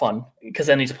makes it not fun, because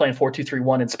then he's playing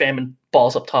 4-2-3-1 and spamming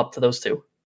balls up top to those 2.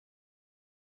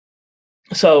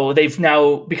 So they've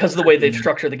now, because of the way they've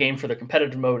structured the game for their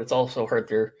competitive mode, it's also hurt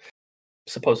their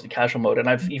supposedly casual mode. And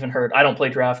I've even heard, I don't play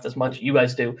draft as much, you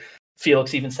guys do.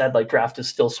 Felix even said like draft is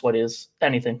still sweaty as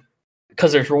anything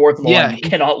because there's rewards in the line. You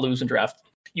cannot lose in draft.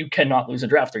 You cannot lose in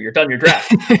draft, or you're done your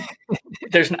draft.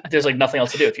 There's like nothing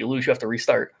else to do. If you lose, you have to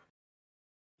restart.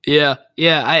 Yeah.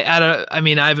 I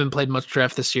mean, I haven't played much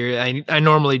draft this year. I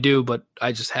normally do, but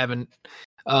I just haven't.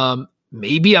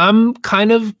 Maybe I'm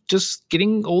kind of just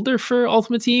getting older for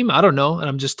Ultimate Team. I don't know, and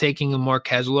I'm just taking a more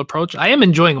casual approach. I am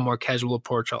enjoying a more casual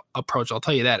approach. I'll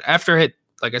tell you that. After I hit,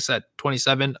 like I said,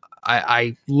 27,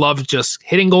 I love just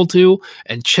hitting goal 2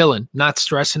 and chilling, not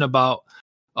stressing about,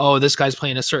 oh, this guy's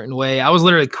playing a certain way. I was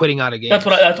literally quitting out of games. That's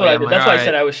what I did. That's why I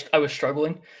said I was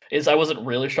struggling. I wasn't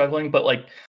really struggling, but like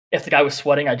if the guy was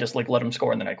sweating, I just like let him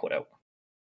score and then I quit out.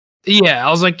 Yeah, I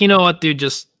was like, you know what, dude,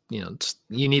 just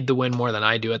you need to win more than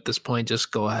I do at this point.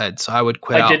 Just go ahead. So I would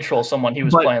quit. I did troll someone. He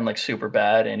was playing like super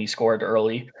bad and he scored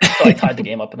early, so I tied the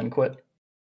game up and then quit.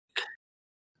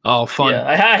 Oh, fun! Yeah,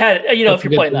 I had if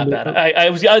you're playing that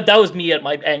bad, that was me at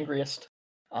my angriest.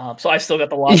 So I still got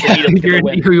the loss. Yeah,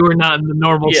 you were not in the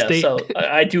normal state. So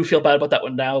I do feel bad about that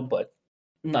one now, but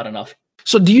not enough.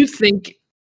 So do you think,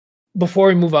 before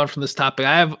we move on from this topic,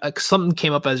 I have something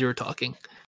came up as you were talking.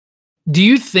 Do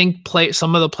you think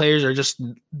some of the players are just,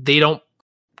 they don't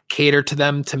cater to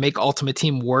them to make Ultimate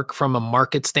Team work from a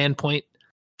market standpoint?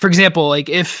 For example, like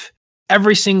if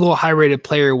every single high-rated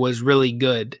player was really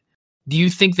good, do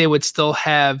you think they would still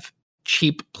have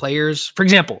cheap players? For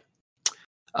example,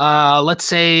 let's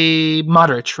say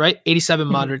Modric, right? 87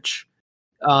 Modric.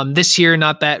 This year,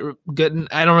 not that good.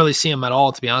 I don't really see him at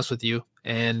all, to be honest with you,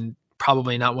 and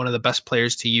probably not one of the best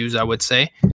players to use, I would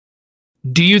say.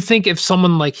 Do you think if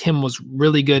someone like him was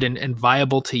really good and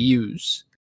viable to use,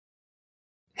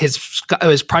 his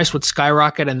price would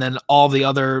skyrocket, and then all the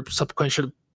other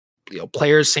subsequent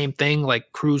players, same thing,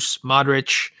 like Kroos,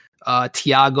 Modric,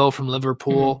 Thiago from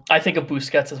Liverpool? I think of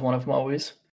Busquets as one of them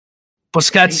always.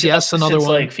 Busquets, yes, another since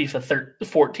one. Like FIFA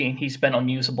 14, he's been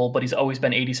unusable, but he's always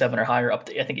been 87 or higher, up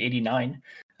to I think 89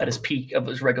 at his peak of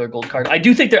his regular gold card. I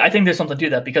think there's something to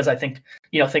that, because I think,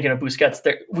 thinking of Busquets,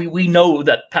 we know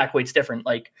that pack weight's different.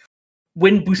 Like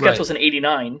when Busquets was an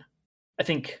 89, I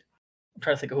think, I'm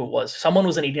trying to think of who it was. Someone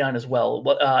was an 89 as well.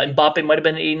 Mbappe might have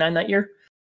been an 89 that year.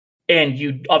 And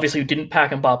you didn't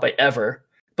pack Mbappe ever,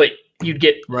 but you'd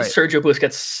get Sergio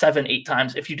Busquets 7-8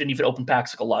 times if you didn't even open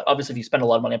packs, like a lot. Obviously, if you spend a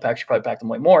lot of money on packs, you probably packed them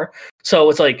way more. So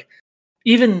it's like,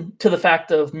 even to the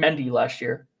fact of Mendy last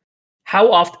year,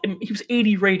 how often he was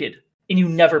 80 rated and you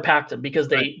never packed him, because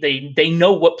they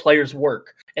know what players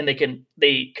work and they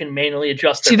can manually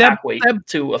adjust their pack weight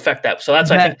to affect that. So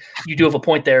that's I think you do have a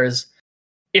point there, is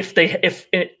if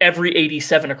every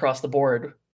 87 across the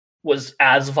board was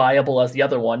as viable as the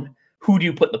other one, who do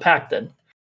you put in the pack then?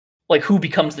 Like, who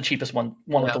becomes the cheapest one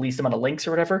with the least amount of links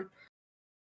or whatever?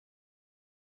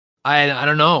 I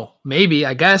don't know. Maybe,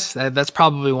 I guess that's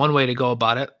probably one way to go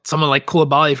about it. Someone like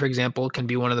Koulibaly, for example, can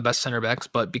be one of the best center backs,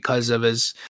 but because of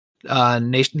his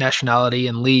nationality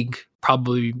and league,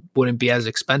 probably wouldn't be as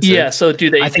expensive. Yeah. So do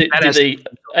they? I think Do they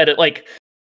edit like?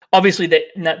 Obviously, they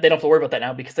don't have to worry about that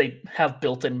now because they have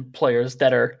built-in players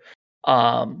that are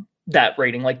that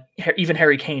rating. Like even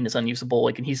Harry Kane is unusable.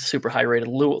 Like, and he's super high rated.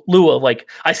 Lua, like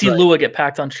I see Lua get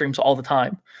packed on streams all the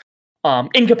time.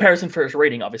 In comparison for his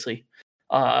rating, obviously.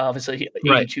 Obviously,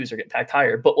 82s are getting packed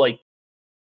higher, but like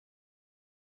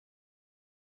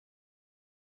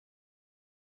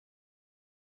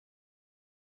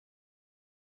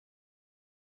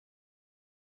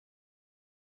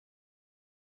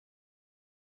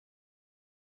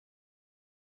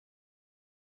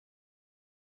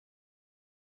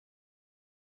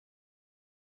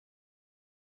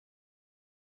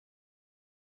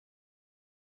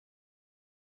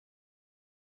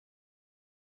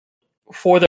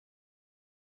for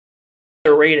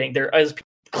their rating, there is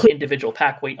clear individual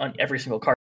pack weight on every single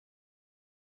card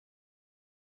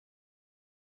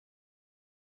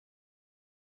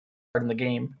in the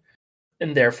game,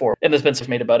 and therefore, and there's been stuff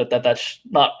made about it that that's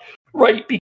not right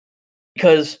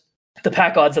because the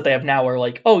pack odds that they have now are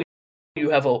like, oh, you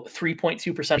have a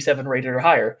 3.2% 7 rated or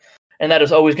higher, and that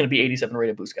is always going to be 87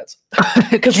 rated Busquets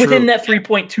because within that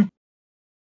 3.2%.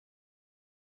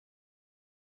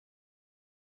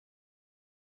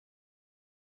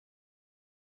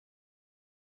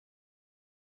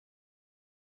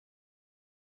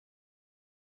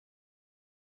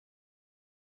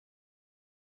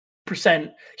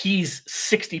 He's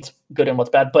 60 good and what's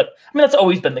bad, but I mean that's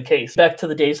always been the case back to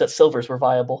the days that silvers were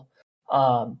viable.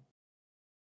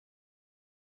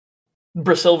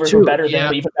 Silvers were better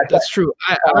than even back then. That's true.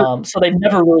 So they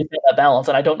never really found that balance,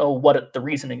 and I don't know what the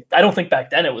reasoning. I don't think back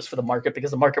then it was for the market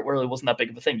because the market really wasn't that big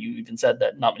of a thing. You even said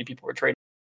that not many people were trading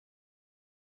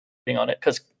on it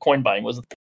because coin buying was.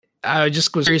 I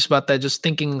just was curious about that. Just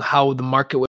thinking how the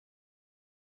market would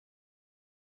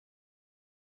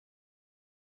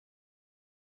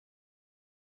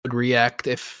react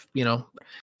if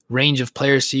range of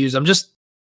players to use. I'm just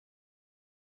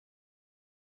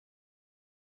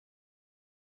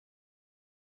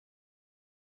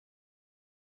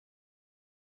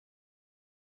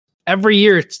every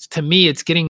year to me it's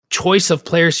getting choice of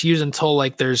players to use until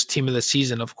like there's team of the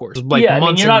season, of course, like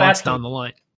months and months down the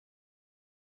line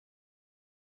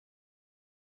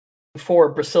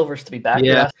for silvers to be back,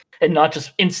 and not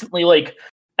just instantly like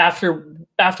after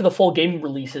the full game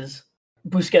releases.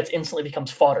 Busquets instantly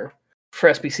becomes fodder for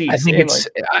SBCs. I think it's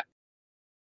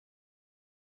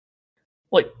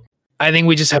I think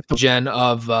we just have the gen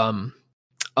of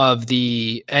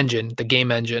the engine, the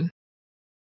game engine.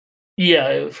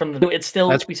 Yeah, from the it's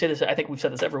still we say this. I think we've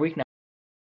said this every week now.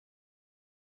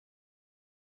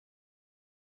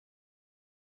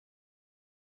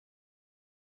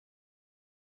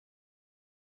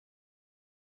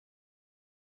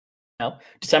 Now,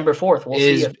 December 4th, we'll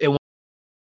see. It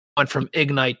went from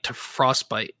Ignite to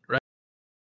Frostbite, right?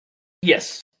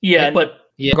 Yes. Yeah,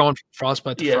 but we're going from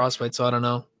Frostbite to Frostbite, so I don't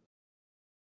know.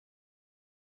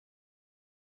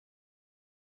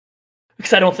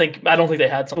 Because I don't think they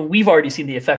had something. We've already seen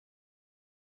the effects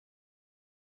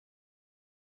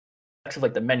of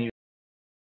like the menus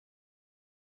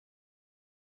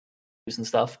and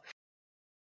stuff.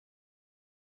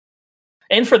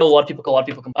 And for a lot of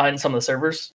people combine some of the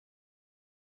servers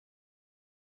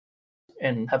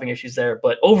and having issues there,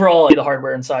 but overall, the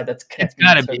hardware inside that's connected. It's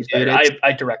gotta be, dude.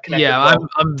 I direct connect. Yeah,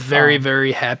 I'm very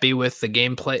very happy with the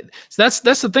gameplay. So that's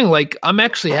the thing. Like, I'm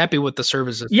actually happy with the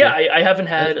services. Yeah, I haven't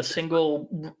had a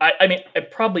single. I mean, I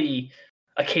probably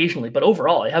occasionally, but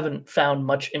overall, I haven't found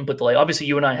much input delay. Obviously,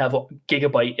 you and I have a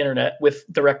gigabyte internet with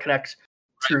direct connect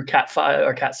through Cat 5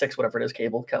 or Cat 6, whatever it is,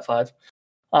 cable Cat 5.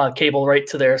 Cable right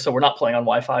to there, so we're not playing on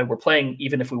Wi-Fi. We're playing,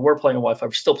 even if we were playing on Wi-Fi,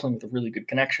 we're still playing with a really good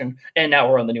connection. And now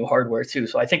we're on the new hardware too,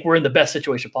 so I think we're in the best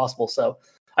situation possible. So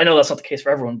I know that's not the case for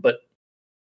everyone, but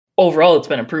overall, it's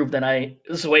been improved. And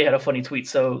Zway had a funny tweet.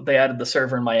 So they added the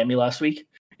server in Miami last week,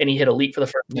 and he hit elite for the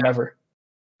first time ever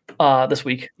this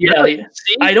week. Yeah,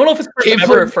 I don't know if it's first time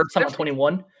ever or first time on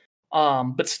 21.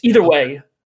 But either way,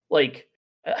 like.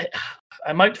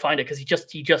 I might find it because he just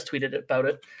tweeted about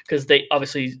it because they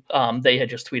obviously they had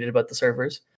just tweeted about the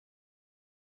servers.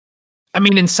 I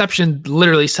mean, Inception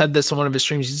literally said this on one of his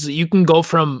streams. You can go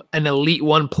from an Elite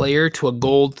 1 player to a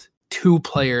Gold 2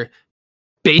 player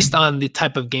based on the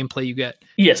type of gameplay you get.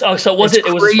 Yes. Oh, so it was his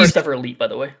first ever Elite, by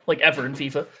the way, like ever in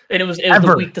FIFA, and it was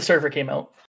the week the server came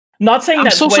out. Not saying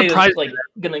that Sway is like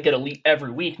gonna get Elite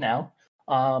every week now,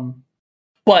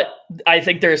 but I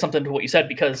think there is something to what you said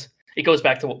because it goes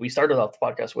back to what we started off the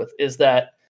podcast with, is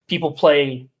that people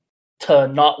play to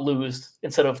not lose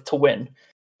instead of to win.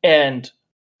 And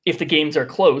if the games are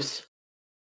close,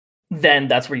 then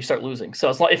that's where you start losing. So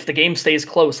as long if the game stays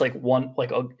close,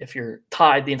 if you're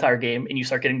tied the entire game and you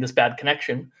start getting this bad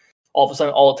connection, all of a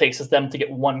sudden all it takes is them to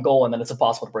get one goal, and then it's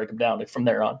impossible to break them down from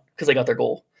there on because they got their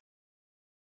goal.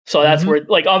 So that's where,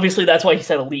 like, obviously that's why he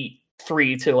said Elite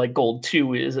 3 to like Gold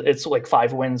 2 it's like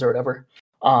 5 wins or whatever.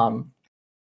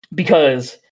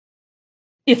 Because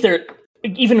if they're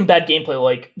even in bad gameplay,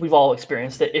 like we've all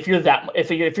experienced it, if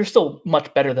you're still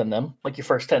much better than them, like your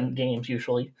first 10 games,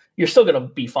 usually you're still going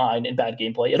to be fine in bad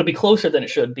gameplay. It'll be closer than it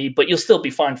should be, but you'll still be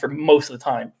fine for most of the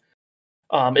time.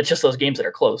 It's just those games that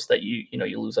are close that you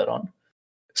lose out on.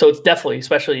 So it's definitely,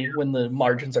 especially when the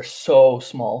margins are so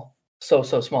small, so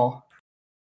small.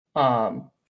 That's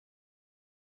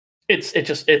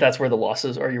where the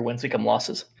losses or your wins become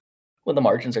losses, when the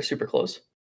margins are super close.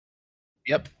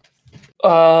 Yep.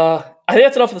 I think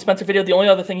that's enough for the Spencer video. The only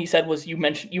other thing he said was you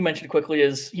mentioned quickly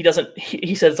is he says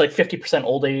it's like 50%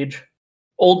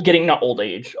 not old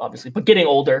age, obviously, but getting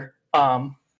older.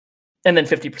 And then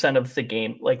 50% of the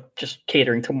game, like just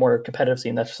catering to more competitive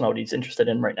scene. That's just not what he's interested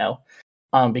in right now.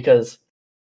 Because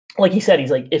like he said,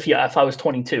 he's like, if I was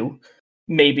 22,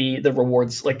 maybe the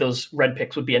rewards, like those red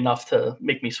picks, would be enough to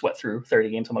make me sweat through 30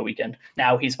 games on my weekend.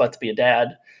 Now he's about to be a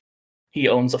dad. He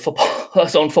owns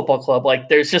his own football club. Like,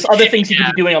 there's just other things he could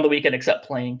be doing on the weekend except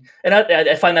playing. And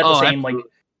I find that the same. Absolutely. Like,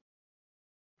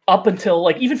 up until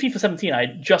like even FIFA 17, I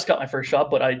just got my first job,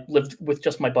 but I lived with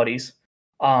just my buddies.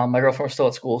 My girlfriend was still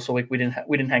at school, so we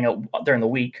didn't hang out during the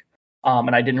week.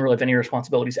 And I didn't really have any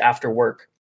responsibilities after work.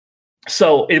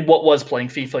 So what was playing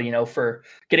FIFA, for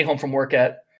getting home from work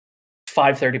at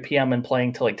 5:30 p.m. and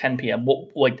playing till like 10 p.m.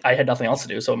 Like, I had nothing else to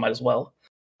do, so I might as well.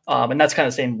 And that's kind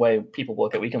of the same way people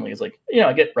look at weekend leagues. Like,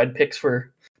 I get red picks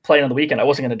for playing on the weekend. I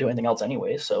wasn't going to do anything else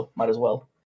anyway, so might as well.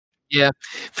 Yeah.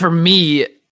 For me,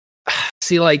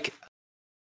 see, like,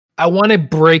 I want to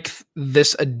break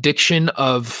this addiction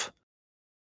of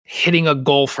hitting a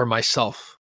goal for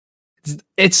myself.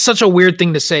 It's such a weird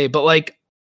thing to say, but like,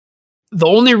 the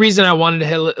only reason I wanted to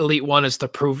hit Elite 1 is to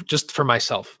prove just for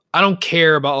myself. I don't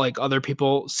care about like other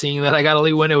people seeing that I got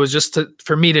Elite 1. It was just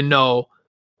for me to know,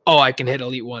 oh, I can hit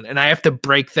Elite 1, and I have to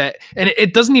break that. And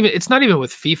it's not even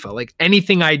with FIFA. Like,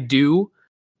 anything I do,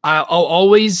 I'll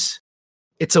always,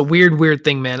 it's a weird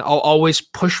thing, man. I'll always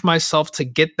push myself to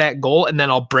get that goal, and then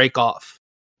I'll break off.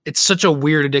 It's such a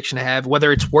weird addiction to have,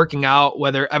 whether it's working out,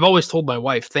 I've always told my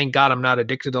wife, thank God I'm not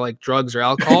addicted to like drugs or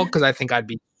alcohol, because I think I'd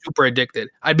be super addicted.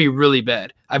 I'd be really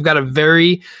bad. I've got a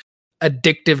very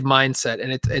addictive mindset,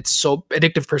 and it's so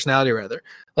addictive personality rather.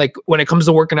 Like, when it comes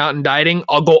to working out and dieting,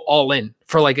 I'll go all in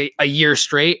for like a year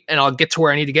straight, and I'll get to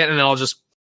where I need to get, and then I'll just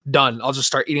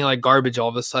start eating like garbage all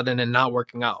of a sudden and not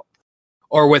working out.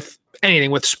 Or with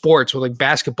anything, with sports, with like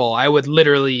basketball, I would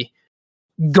literally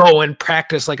go and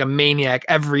practice like a maniac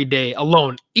every day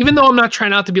alone. Even though I'm not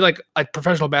trying out to be like a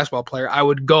professional basketball player, I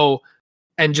would go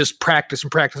and just practice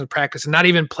and not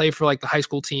even play for like the high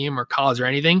school team or college or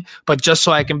anything, but just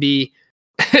so I can be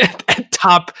at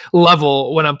top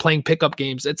level when I'm playing pickup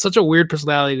games. It's such a weird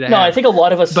personality to have. No, I think a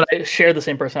lot of us share the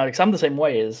same personality, because I'm the same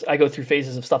way. Is I go through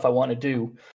phases of stuff I want to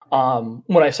do.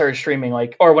 When I started streaming,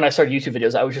 or when I started YouTube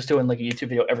videos, I was just doing like a YouTube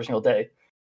video every single day.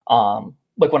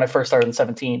 Like when I first started in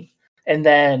 17. And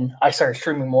then I started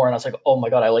streaming more, and I was like, oh my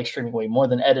God, I like streaming way more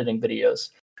than editing videos.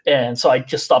 And so I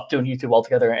just stopped doing YouTube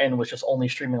altogether and was just only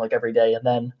streaming like every day. And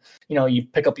then, you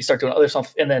start doing other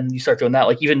stuff, and then you start doing that.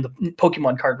 Like even the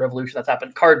Pokemon card revolution that's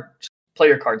happened,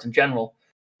 player cards in general.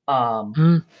 I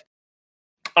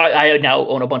now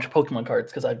own a bunch of Pokemon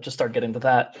cards because I've just started getting to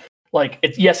that. Like,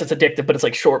 it's addictive, but it's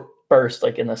like short burst,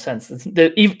 like in the sense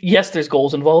yes, there's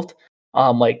goals involved.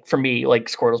 Like for me, like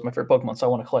Squirtle's my favorite Pokemon, so I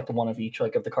want to collect one of each,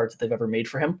 like of the cards that they've ever made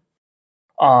for him.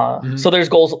 So there's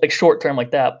goals like short term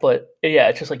like that, but yeah,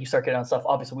 it's just like you start getting on stuff.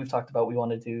 Obviously, we've talked about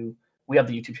we have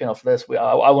the YouTube channel for this.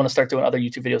 I want to start doing other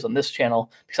YouTube videos on this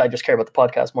channel because I just care about the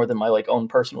podcast more than my like own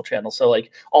personal channel. So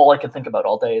like all I can think about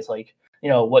all day is like,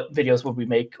 what videos would we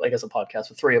make like as a podcast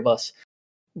with 3 of us?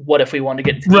 What if we want to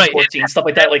get into the sports scene, stuff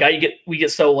like that? Like we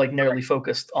get so like narrowly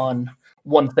focused on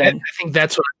one thing. I think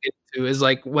that's what I get to is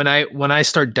like when I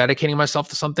start dedicating myself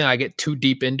to something, I get too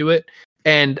deep into it.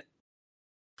 And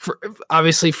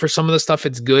obviously for some of the stuff,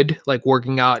 it's good, like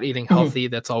working out, eating healthy.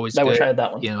 That's always good. I wish I had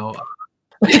that one.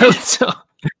 So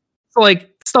like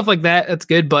stuff like that, that's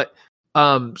good. But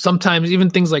sometimes even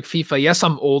things like FIFA, yes,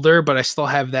 I'm older, but I still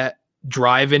have that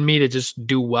drive in me to just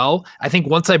do well. I think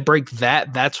once I break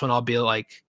that, that's when I'll be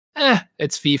like,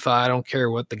 it's FIFA. I don't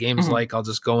care what the game's like. I'll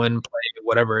just go in and play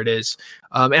whatever it is.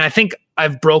 And I think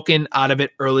I've broken out of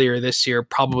it earlier this year,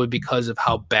 probably because of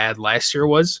how bad last year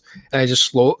was. And I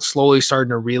just slowly starting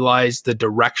to realize the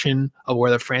direction of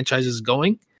where the franchise is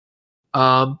going.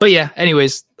 But yeah,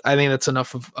 anyways, I think that's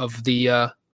enough of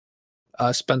the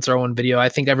Spencer Owen video. I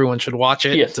think everyone should watch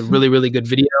it. Yes. It's a really, really good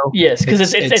video. Yes,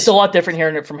 because it's a lot different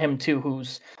hearing it from him too,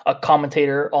 who's a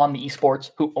commentator on the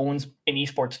esports, who owns an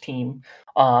esports team,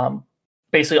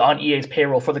 basically on EA's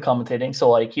payroll for the commentating. So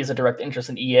like he has a direct interest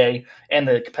in EA and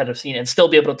the competitive scene, and still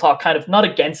be able to talk kind of not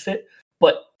against it,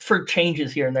 but for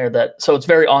changes here and there. So it's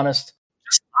very honest.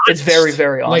 It's very,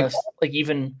 very honest. Like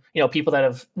even, people that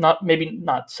have maybe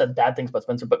not said bad things about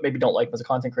Spencer, but maybe don't like him as a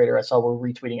content creator, I saw were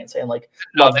retweeting it saying like,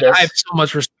 love this. I have so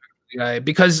much respect for the guy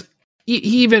because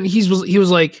he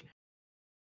was like,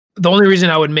 the only reason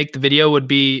I would make the video would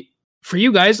be for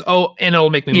you guys. Oh, and it'll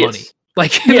make me money.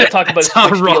 Like, talking about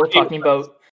Twitch deal, talking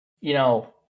about,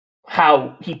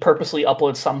 how he purposely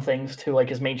uploads some things to like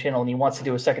his main channel and he wants to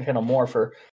do a second channel more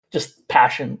for just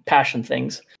passion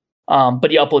things.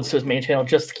 But he uploads to his main channel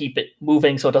just to keep it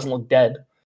moving so it doesn't look dead.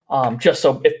 Just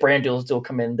so if brand deals do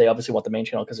come in, they obviously want the main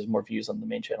channel because there's more views on the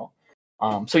main channel.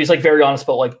 So he's like very honest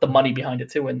about like the money behind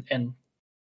it too, and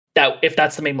that if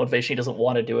that's the main motivation, he doesn't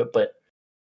want to do it, but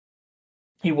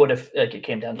he would if like it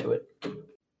came down to it.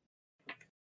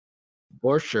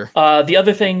 For sure. The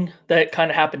other thing that kind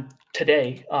of happened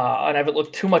today, and I haven't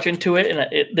looked too much into it, and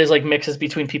there's like mixes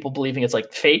between people believing it's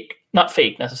like fake, not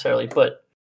fake necessarily, but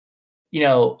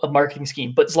a marketing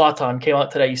scheme. But Zlatan came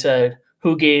out today. He said,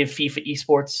 "Who gave FIFA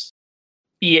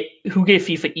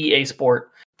EA Sport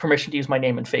permission to use my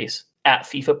name and face at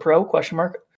FIFA Pro?" ?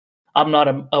 I'm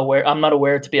not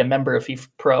aware to be a member of FIFA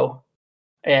Pro,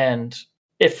 and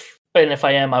if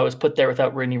I am, I was put there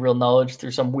without any real knowledge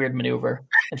through some weird maneuver.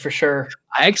 And for sure,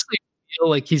 I actually feel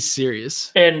like he's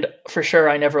serious. And for sure,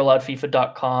 I never allowed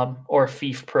FIFA.com or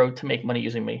FIFA Pro to make money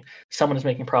using me. Someone is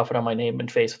making profit on my name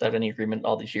and face without any agreement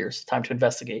all these years. Time to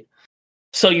investigate.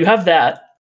 So you have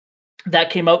that. That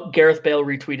came out. Gareth Bale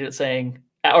retweeted it saying,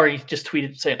 or he just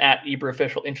tweeted saying, at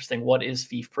 @EberOfficial, interesting. What is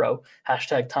FIFA Pro?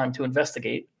 # time to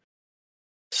investigate.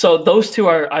 So those two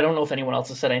are, I don't know if anyone else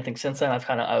has said anything since then.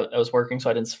 I was working, so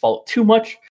I didn't follow too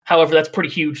much. However, that's pretty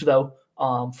huge though.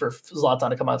 For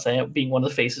Zlatan to come out saying it, being one of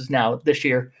the faces now this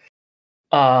year.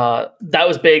 That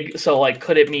was big. So like,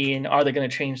 could it mean, are they going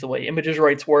to change the way images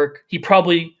rights work? He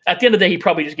probably, at the end of the day, he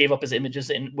probably just gave up his images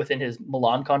within his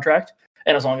Milan contract.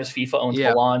 And as long as FIFA owns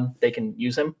Milan, they can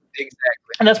use him.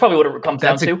 Exactly. And that's probably what it comes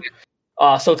down to.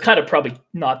 So it's kind of probably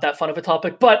not that fun of a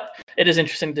topic, but it is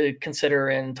interesting to consider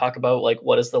and talk about like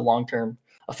what is the long-term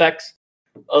effects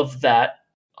of that.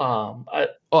 I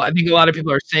think a lot of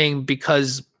people are saying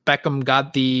because Beckham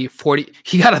got he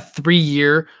got a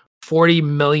 3-year, £40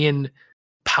 million,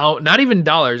 not even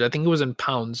dollars, I think it was in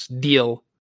pounds, deal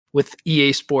with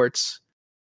EA Sports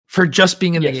for just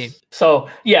being in the game. So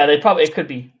yeah, it could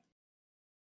be.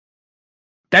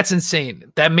 That's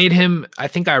insane. That made him, I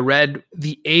think I read,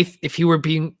 the 8th. If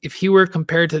he were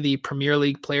compared to the Premier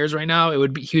League players right now, he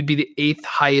would be the 8th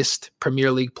highest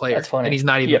Premier League player. That's funny. And he's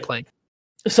not even playing.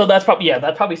 So that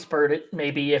probably spurred it.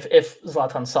 Maybe if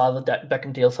Zlatan saw the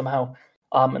Beckham deal somehow,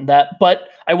 and that. But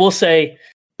I will say,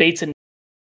 Bateson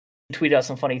tweeted out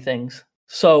some funny things.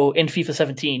 So in FIFA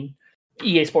 17,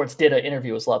 EA Sports did an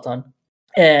interview with Zlatan,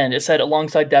 and it said,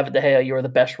 alongside David De Gea, you are the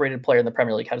best rated player in the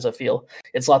Premier League. How does that feel?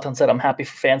 And Zlatan said, I'm happy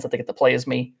for fans that they get to play as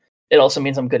me. It also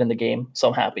means I'm good in the game, so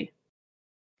I'm happy.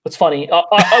 What's funny,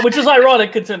 which is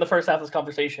ironic considering the first half of this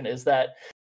conversation is that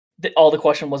all the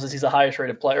question was, is he's the highest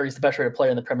rated player, he's the best rated player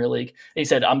in the Premier League. And he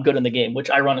said, I'm good in the game, which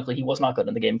ironically he was not good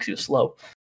in the game because he was slow.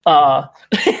 And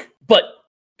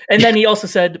then he also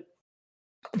said,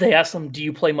 they asked him, do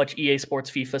you play much EA Sports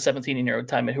FIFA 17 in your own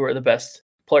time, and who are the best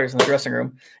players in the dressing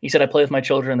room? He said, I play with my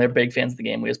children, they're big fans of the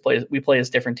game. We play as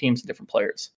different teams and different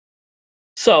players.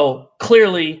 So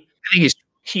clearly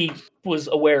he was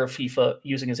aware of FIFA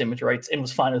using his image rights and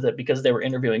was fine with it because they were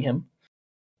interviewing him.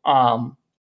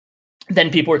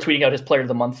 Then people were tweeting out his player of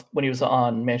the month when he was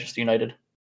on Manchester United,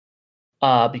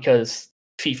 because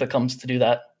FIFA comes to do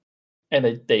that,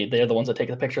 and they're the ones that take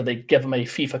the picture. They give him a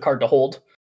FIFA card to hold,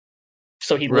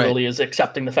 so he literally is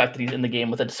accepting the fact that he's in the game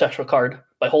with a special card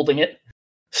by holding it.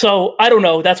 So I don't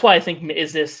know. That's why I think,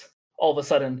 is this all of a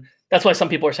sudden? That's why some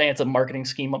people are saying it's a marketing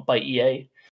scheme by EA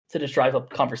to just drive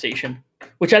up conversation,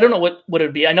 which I don't know what it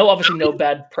would be. I know obviously no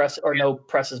bad press or no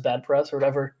press is bad press or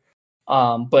whatever.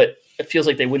 But it feels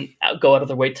like they wouldn't go out of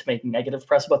their way to make negative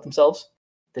press about themselves.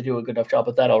 They do a good enough job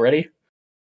with that already.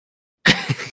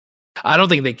 I don't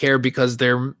think they care because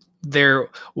what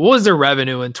was their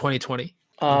revenue in 2020?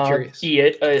 I'm curious.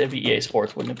 It'd be EA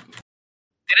Sports, wouldn't it?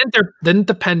 didn't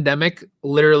the pandemic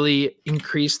literally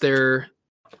increase their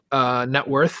net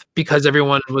worth because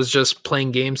everyone was just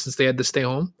playing games since they had to stay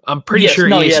home? I'm pretty sure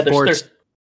EA Sports.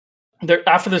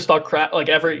 After their stock crash, like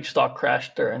every stock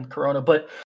crashed during Corona, but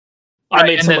I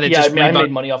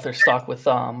made money off their stock with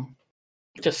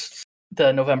just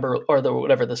the November or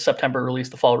the September release,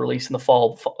 the fall release, and the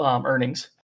fall earnings.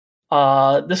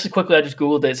 This is quickly. I just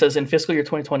googled it. It says in fiscal year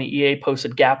 2020, EA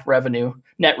posted net revenue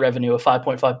of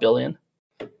 $5.5 billion,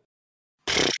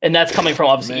 and that's coming from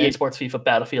obviously EA Sports, FIFA,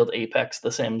 Battlefield, Apex,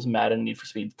 The Sims, Madden, Need for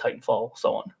Speed, Titanfall,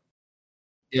 so on.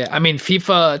 Yeah, I mean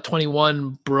FIFA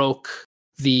 21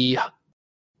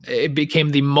 it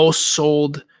became the most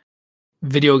sold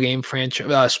video game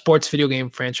franchise, sports video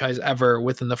game franchise ever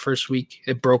within the first week.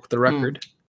 It broke the record.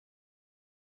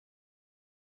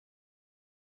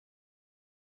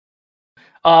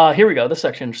 Here we go. This is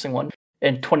actually an interesting one.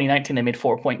 In 2019, they made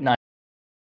 4.9.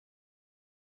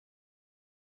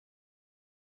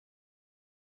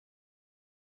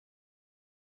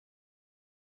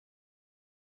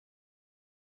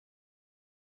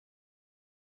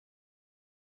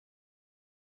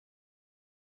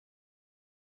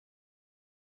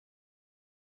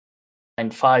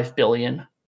 $5 billion.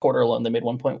 Quarter alone, they made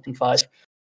 1.15.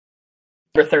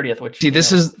 For 30th, which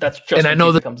that's just and I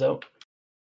know that comes out.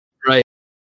 Right.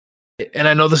 And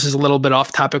I know this is a little bit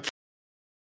off topic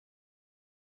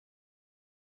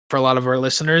for a lot of our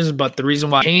listeners, but the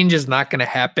reason why change is not going to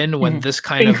happen when this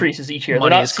kind increases each year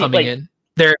money is coming in.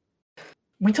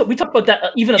 We talk about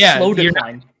that. Even slow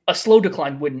decline. A slow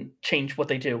decline wouldn't change what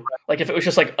they do. Like if it was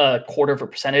just like a quarter of a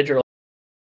percentage or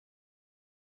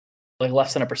like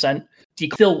less than 1%,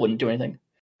 still wouldn't do anything.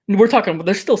 And we're talking,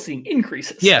 they're still seeing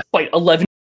increases. Yeah, by 11%.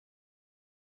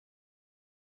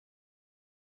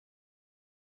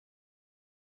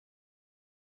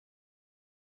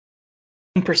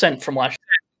 From last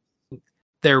year.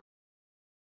 Their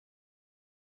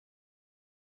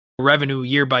revenue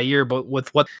year by year, but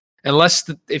with what,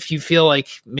 if you feel like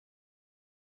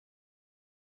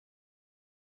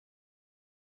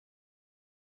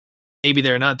maybe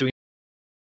they're not doing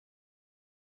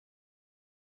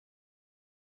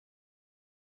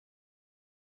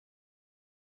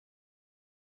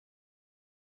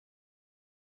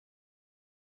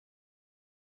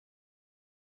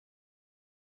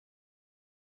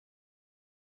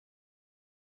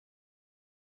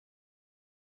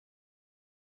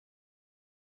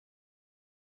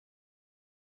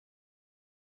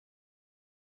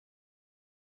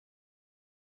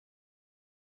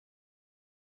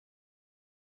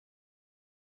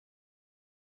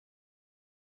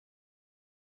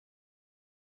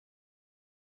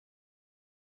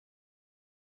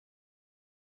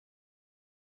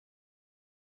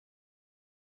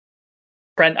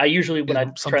trend. I usually, when I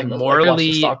trend watch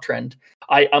the stock trend,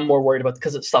 I'm more worried about,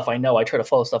 because it's stuff I know. I try to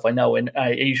follow stuff I know, and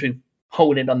I usually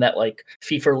hone in on that like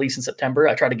FIFA release in September.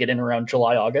 I try to get in around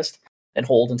July, August, and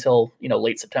hold until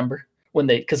late September when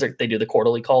because they do the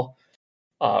quarterly call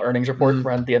earnings report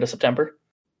around the end of September.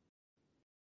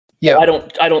 Yeah, so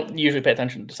I don't usually pay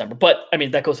attention to December, but I mean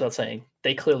that goes without saying.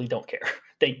 They clearly don't care.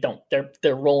 They don't.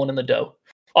 They're rolling in the dough.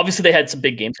 Obviously, they had some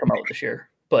big games come out this year,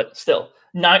 but still,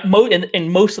 not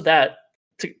and most of that.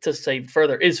 To say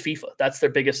further is FIFA. That's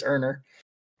their biggest earner.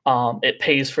 It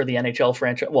pays for the NHL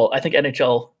franchise. Well, I think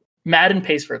Madden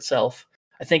pays for itself.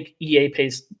 I think EA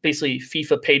pays, basically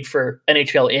FIFA paid for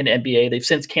NHL and NBA. They've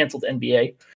since canceled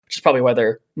NBA, which is probably why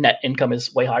their net income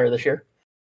is way higher this year.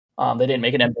 They didn't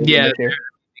make an NBA this year.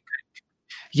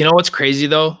 You know what's crazy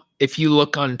though? If you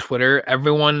look on Twitter,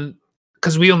 everyone,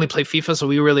 because we only play FIFA, so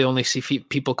we really only see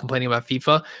people complaining about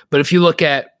FIFA. But if you look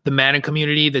at the Madden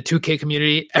community, the 2K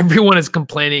community, everyone is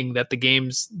complaining that the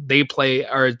games they play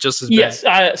are just as bad. Yes,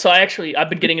 I've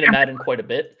been getting into Madden quite a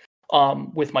bit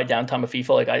with my downtime of FIFA.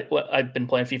 Like I've been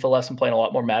playing FIFA less and playing a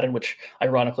lot more Madden, which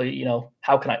ironically,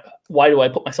 why do I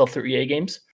put myself through EA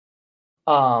games?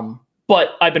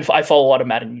 But I follow a lot of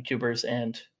Madden YouTubers,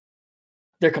 and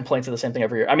their complaints are the same thing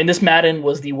every year. I mean, this Madden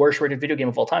was the worst rated video game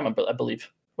of all time, I believe,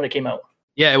 when it came out.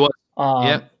 Yeah, it was.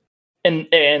 Yeah.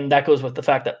 And that goes with the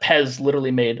fact that PES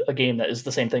literally made a game that is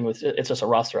the same thing with it's just a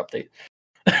roster update.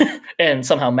 And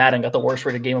somehow Madden got the worst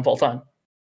rated game of all time.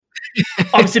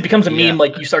 Obviously it becomes a meme,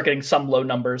 like you start getting some low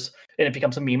numbers and it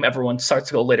becomes a meme. Everyone starts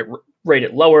to go rate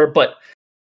it lower, but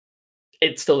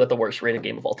it's still got the worst rated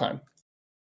game of all time.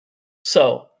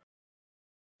 So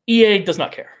EA does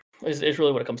not care. Is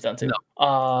really what it comes down to.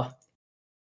 No.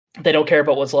 They don't care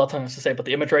about what Zlatan has to say about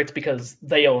the image rights because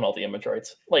they own all the image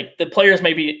rights. Like the players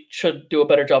maybe should do a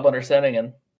better job understanding,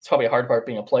 and it's probably a hard part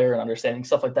being a player and understanding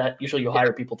stuff like that. Usually you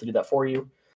hire people to do that for you.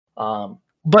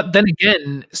 But then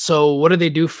again, so what do they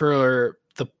do for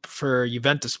for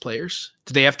Juventus players?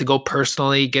 Do they have to go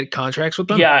personally get contracts with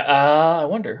them? Yeah, I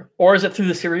wonder. Or is it through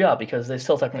the Serie A, because they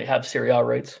still technically have Serie A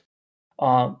rates?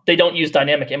 They don't use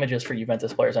dynamic images for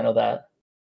Juventus players. I know that.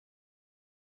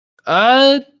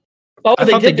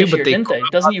 They did this year, didn't they?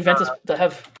 Doesn't Juventus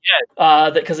have? Yeah.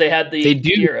 Because they had the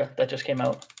era that just came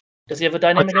out. Does he have a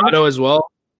dynamic image? Quadrado as well.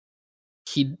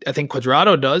 I think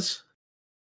Quadrado does.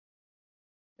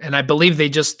 And I believe they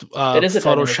just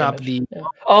Photoshop the. Yeah.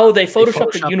 Oh, they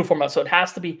photoshopped the uniform out, so it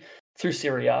has to be through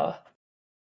Serie A.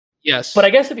 Yes, but I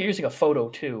guess if you're using a photo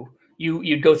too,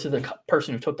 you'd go to the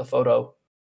person who took the photo,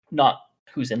 not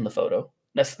who's in the photo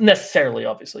necessarily.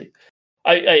 Obviously,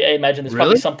 I imagine there's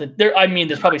probably something there. I mean,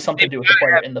 there's probably something to do with the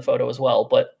player in the photo as well.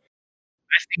 But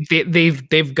I think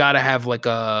they've got to have like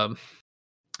a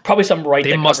probably some right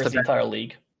that covers the entire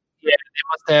league. Yeah, they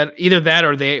must have either that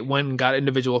or they went and got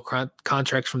individual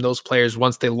contracts from those players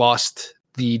once they lost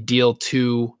the deal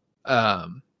to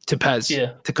PES,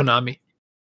 to Konami.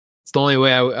 It's the only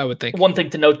way I would think. One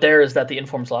thing to note there is that the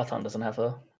Inform Zlatan doesn't have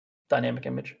a dynamic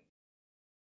image.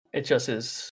 It just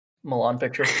is Milan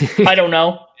picture. I don't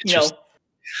know.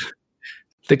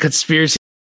 The conspiracy.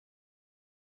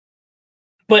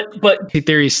 But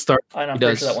theories start. I'm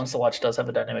pretty sure that Once the Watch does have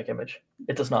a dynamic image.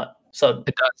 It does not. So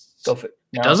it does. Go for it.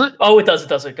 No. It doesn't? Oh, it does. It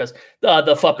does. Because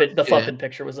the Fuppet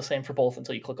picture was the same for both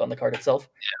until you click on the card itself.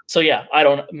 Yeah. So yeah, I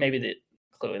don't. Maybe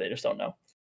clearly they just don't know.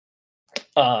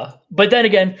 But then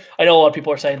again, I know a lot of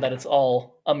people are saying that it's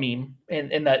all a meme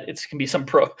and that it can be some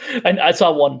pro. And I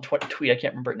saw one tweet. I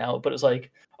can't remember it now, but it was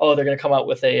like, oh, they're gonna come out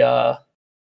with a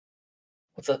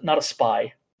not a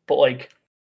spy, but like.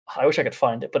 I wish I could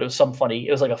find it, but it was some funny.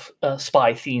 It was like a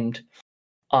spy themed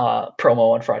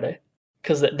promo on Friday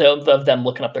because of them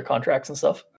looking up their contracts and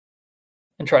stuff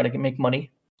and trying to make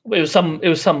money. It was some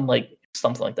like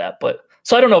something like that. But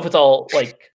so I don't know if it's all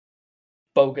like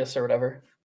bogus or whatever.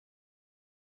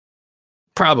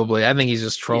 Probably, I think he's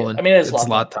just trolling. Yeah. I mean, it's a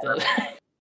lot.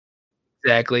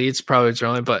 Exactly, it's probably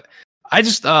trolling. But I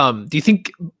just do you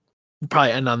think we'll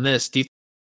probably end on this? Do you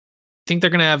think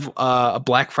they're gonna have a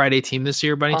Black Friday team this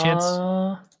year by any chance?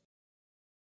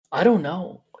 I don't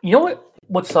know. You know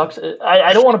what sucks?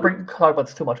 I don't want to talk about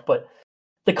this too much, but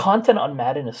the content on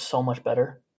Madden is so much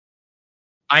better.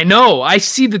 I know. I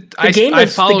see the game. I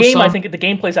think the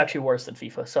gameplay is actually worse than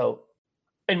FIFA. So,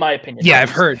 in my opinion, yeah,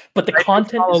 I've heard. But the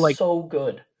content is so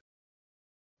good.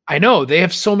 I know they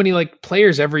have so many like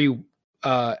players every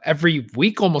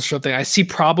week almost. Something I see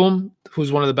Problem,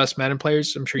 who's one of the best Madden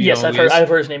players. I'm sure you know. Yes, I've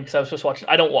heard his name because I was just watching.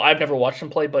 I've never watched him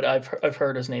play, but I've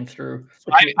heard his name through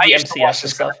the MCS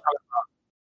and stuff.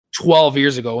 12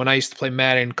 years ago when I used to play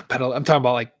Madden competitive. I'm talking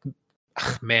about like,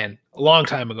 man, a long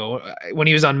time ago when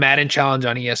he was on Madden Challenge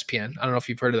on ESPN. I don't know if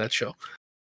you've heard of that show,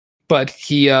 but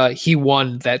he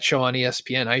won that show on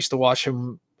ESPN. I used to watch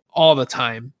him all the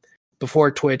time before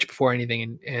Twitch, before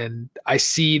anything. And I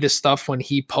see the stuff when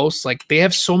he posts, like they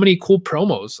have so many cool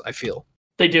promos. I feel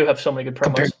they do have so many good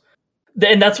promos.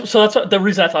 And that's the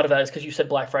reason I thought of that is because you said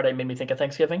Black Friday made me think of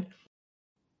Thanksgiving.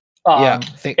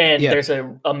 There's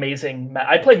an amazing.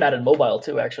 I played Madden Mobile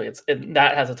too. Actually,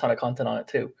 that has a ton of content on it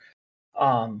too.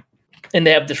 And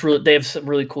they have some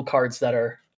really cool cards that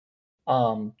are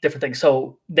different things.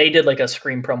 So they did like a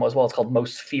Scream promo as well. It's called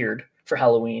Most Feared for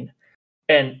Halloween,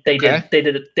 and they had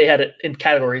it in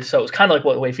categories. So it was kind of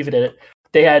like the way FIFA did it.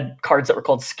 They had cards that were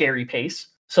called Scary Pace.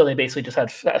 So they basically just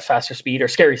had faster speed or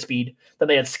scary speed. Then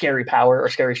they had scary power or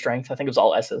scary strength. I think it was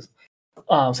all S's.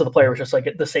 So the player was just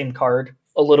like the same card,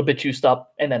 a little bit juiced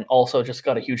up, and then also just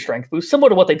got a huge strength boost, similar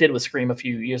to what they did with Scream a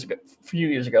few years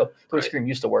ago, the way Scream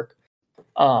used to work.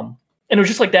 And it was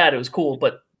just like that. It was cool,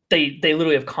 but they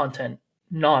literally have content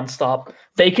nonstop.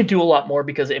 They could do a lot more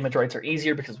because the image rights are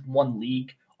easier because one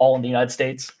league, all in the United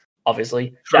States.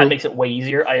 Obviously, that makes it way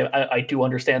easier. I do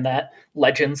understand that.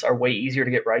 Legends are way easier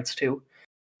to get rights to.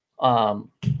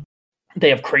 They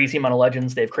have crazy amount of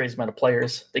legends. They have crazy amount of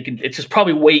players. It's just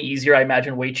probably way easier. I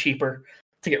imagine way cheaper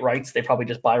to get rights. They probably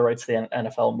just buy rights to the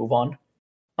NFL and move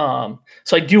on.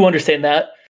 So I do understand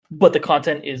that, but the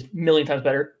content is a million times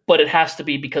better. But it has to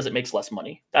be because it makes less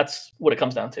money. That's what it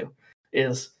comes down to.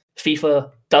 Is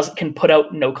FIFA can put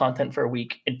out no content for a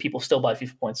week and people still buy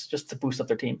FIFA points just to boost up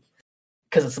their team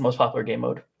because it's the most popular game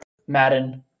mode.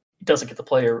 Madden doesn't get the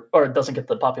player or doesn't get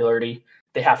the popularity.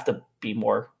 They have to be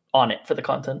more on it for the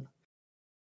content.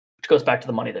 Which goes back to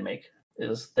the money they make.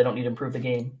 Is they don't need to improve the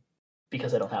game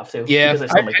because they don't have to. Yeah, because they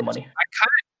still make the money.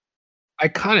 I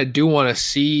kind of do want to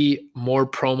see more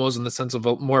promos in the sense of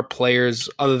more players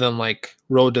other than like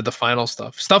Road to the Final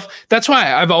stuff. That's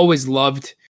why I've always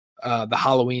loved the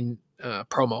Halloween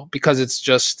promo because it's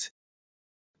just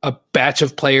a batch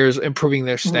of players improving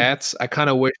their Mhm. stats. I kind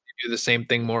of wish they do the same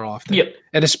thing more often. Yep.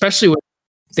 And especially when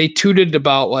they tooted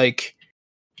about like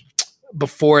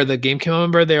before the game came out,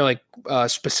 remember they're like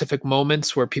specific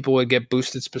moments where people would get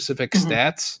boosted specific Mhm.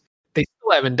 stats. They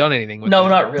still haven't done anything with No, that.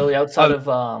 not really. Outside of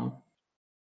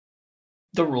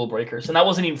the rule breakers, and that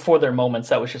wasn't even for their moments.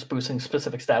 That was just boosting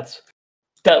specific stats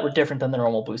that were different than the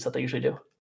normal boost that they usually do.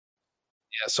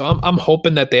 Yeah, so I'm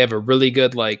hoping that they have a really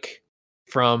good like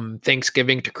from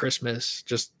Thanksgiving to Christmas,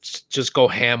 just go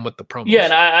ham with the promos.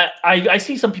 Yeah, and I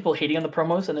see some people hating on the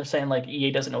promos, and they're saying like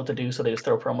EA doesn't know what to do, so they just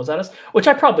throw promos at us. Which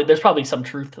there's probably some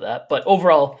truth to that, but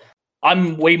overall,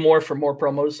 I'm way more for more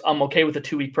promos. I'm okay with the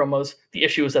 2-week promos. The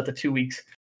issue is that the 2 weeks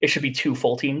it should be 2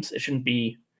 full teams. It shouldn't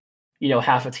be,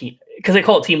 half a team, because they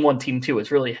call it team 1, team 2.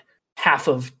 It's really half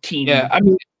of team. Yeah, I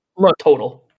mean, look,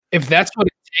 total. If that's what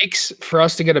it takes for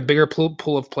us to get a bigger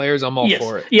pool of players, I'm all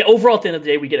for it. Yeah, overall, at the end of the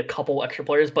day, we get a couple extra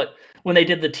players. But when they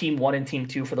did the Team 1 and Team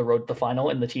 2 for the road to the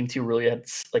final, and the Team 2 really had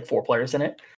like 4 players in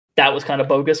it, that was kind of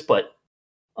bogus. But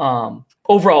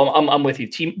overall, I'm with you.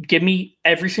 Give me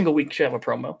every single week should have a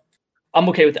promo. I'm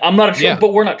okay with it. I'm not a trader,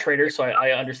 but we're not traders, so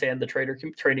I understand the trading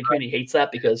community hates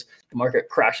that because the market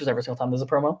crashes every single time there's a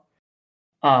promo.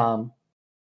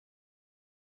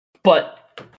 But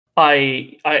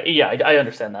I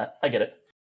understand that. I get it.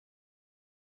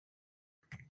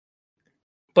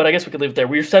 But I guess we could leave it there.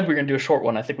 We said we were going to do a short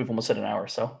one. I think we've almost hit an hour.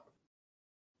 So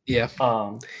yeah.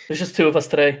 There's just 2 of us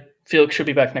today. Felix should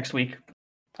be back next week.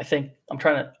 I think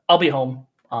I'll be home.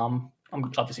 I'm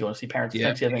obviously going to see parents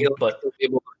Thanksgiving, but he'll be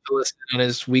able to listen on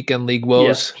his weekend league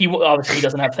woes. Yeah, he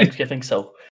doesn't have Thanksgiving,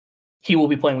 so he will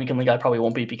be playing weekend league. I probably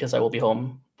won't be because I will be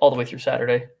home all the way through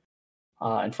Saturday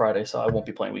and Friday, so I won't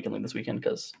be playing weekend league this weekend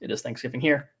because it is Thanksgiving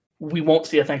here. We won't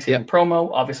see a Thanksgiving promo,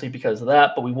 obviously, because of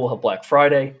that, but we will have Black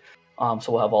Friday.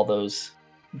 So we'll have all those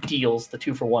deals, the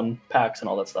 2-for-1 packs and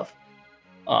all that stuff.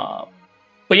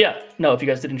 But yeah, no, if you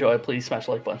guys did enjoy it, please smash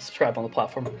the like button, subscribe on the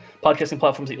podcasting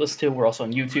platforms that you listen to. We're also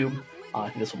on YouTube. I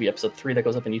think this will be episode 3 that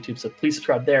goes up on YouTube, so please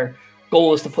subscribe there.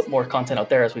 Goal is to put more content out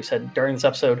there, as we said during this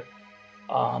episode.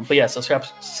 But yeah,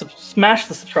 smash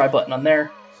the subscribe button on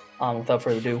there. Without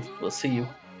further ado, we'll see you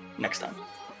next time.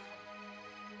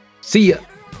 See ya.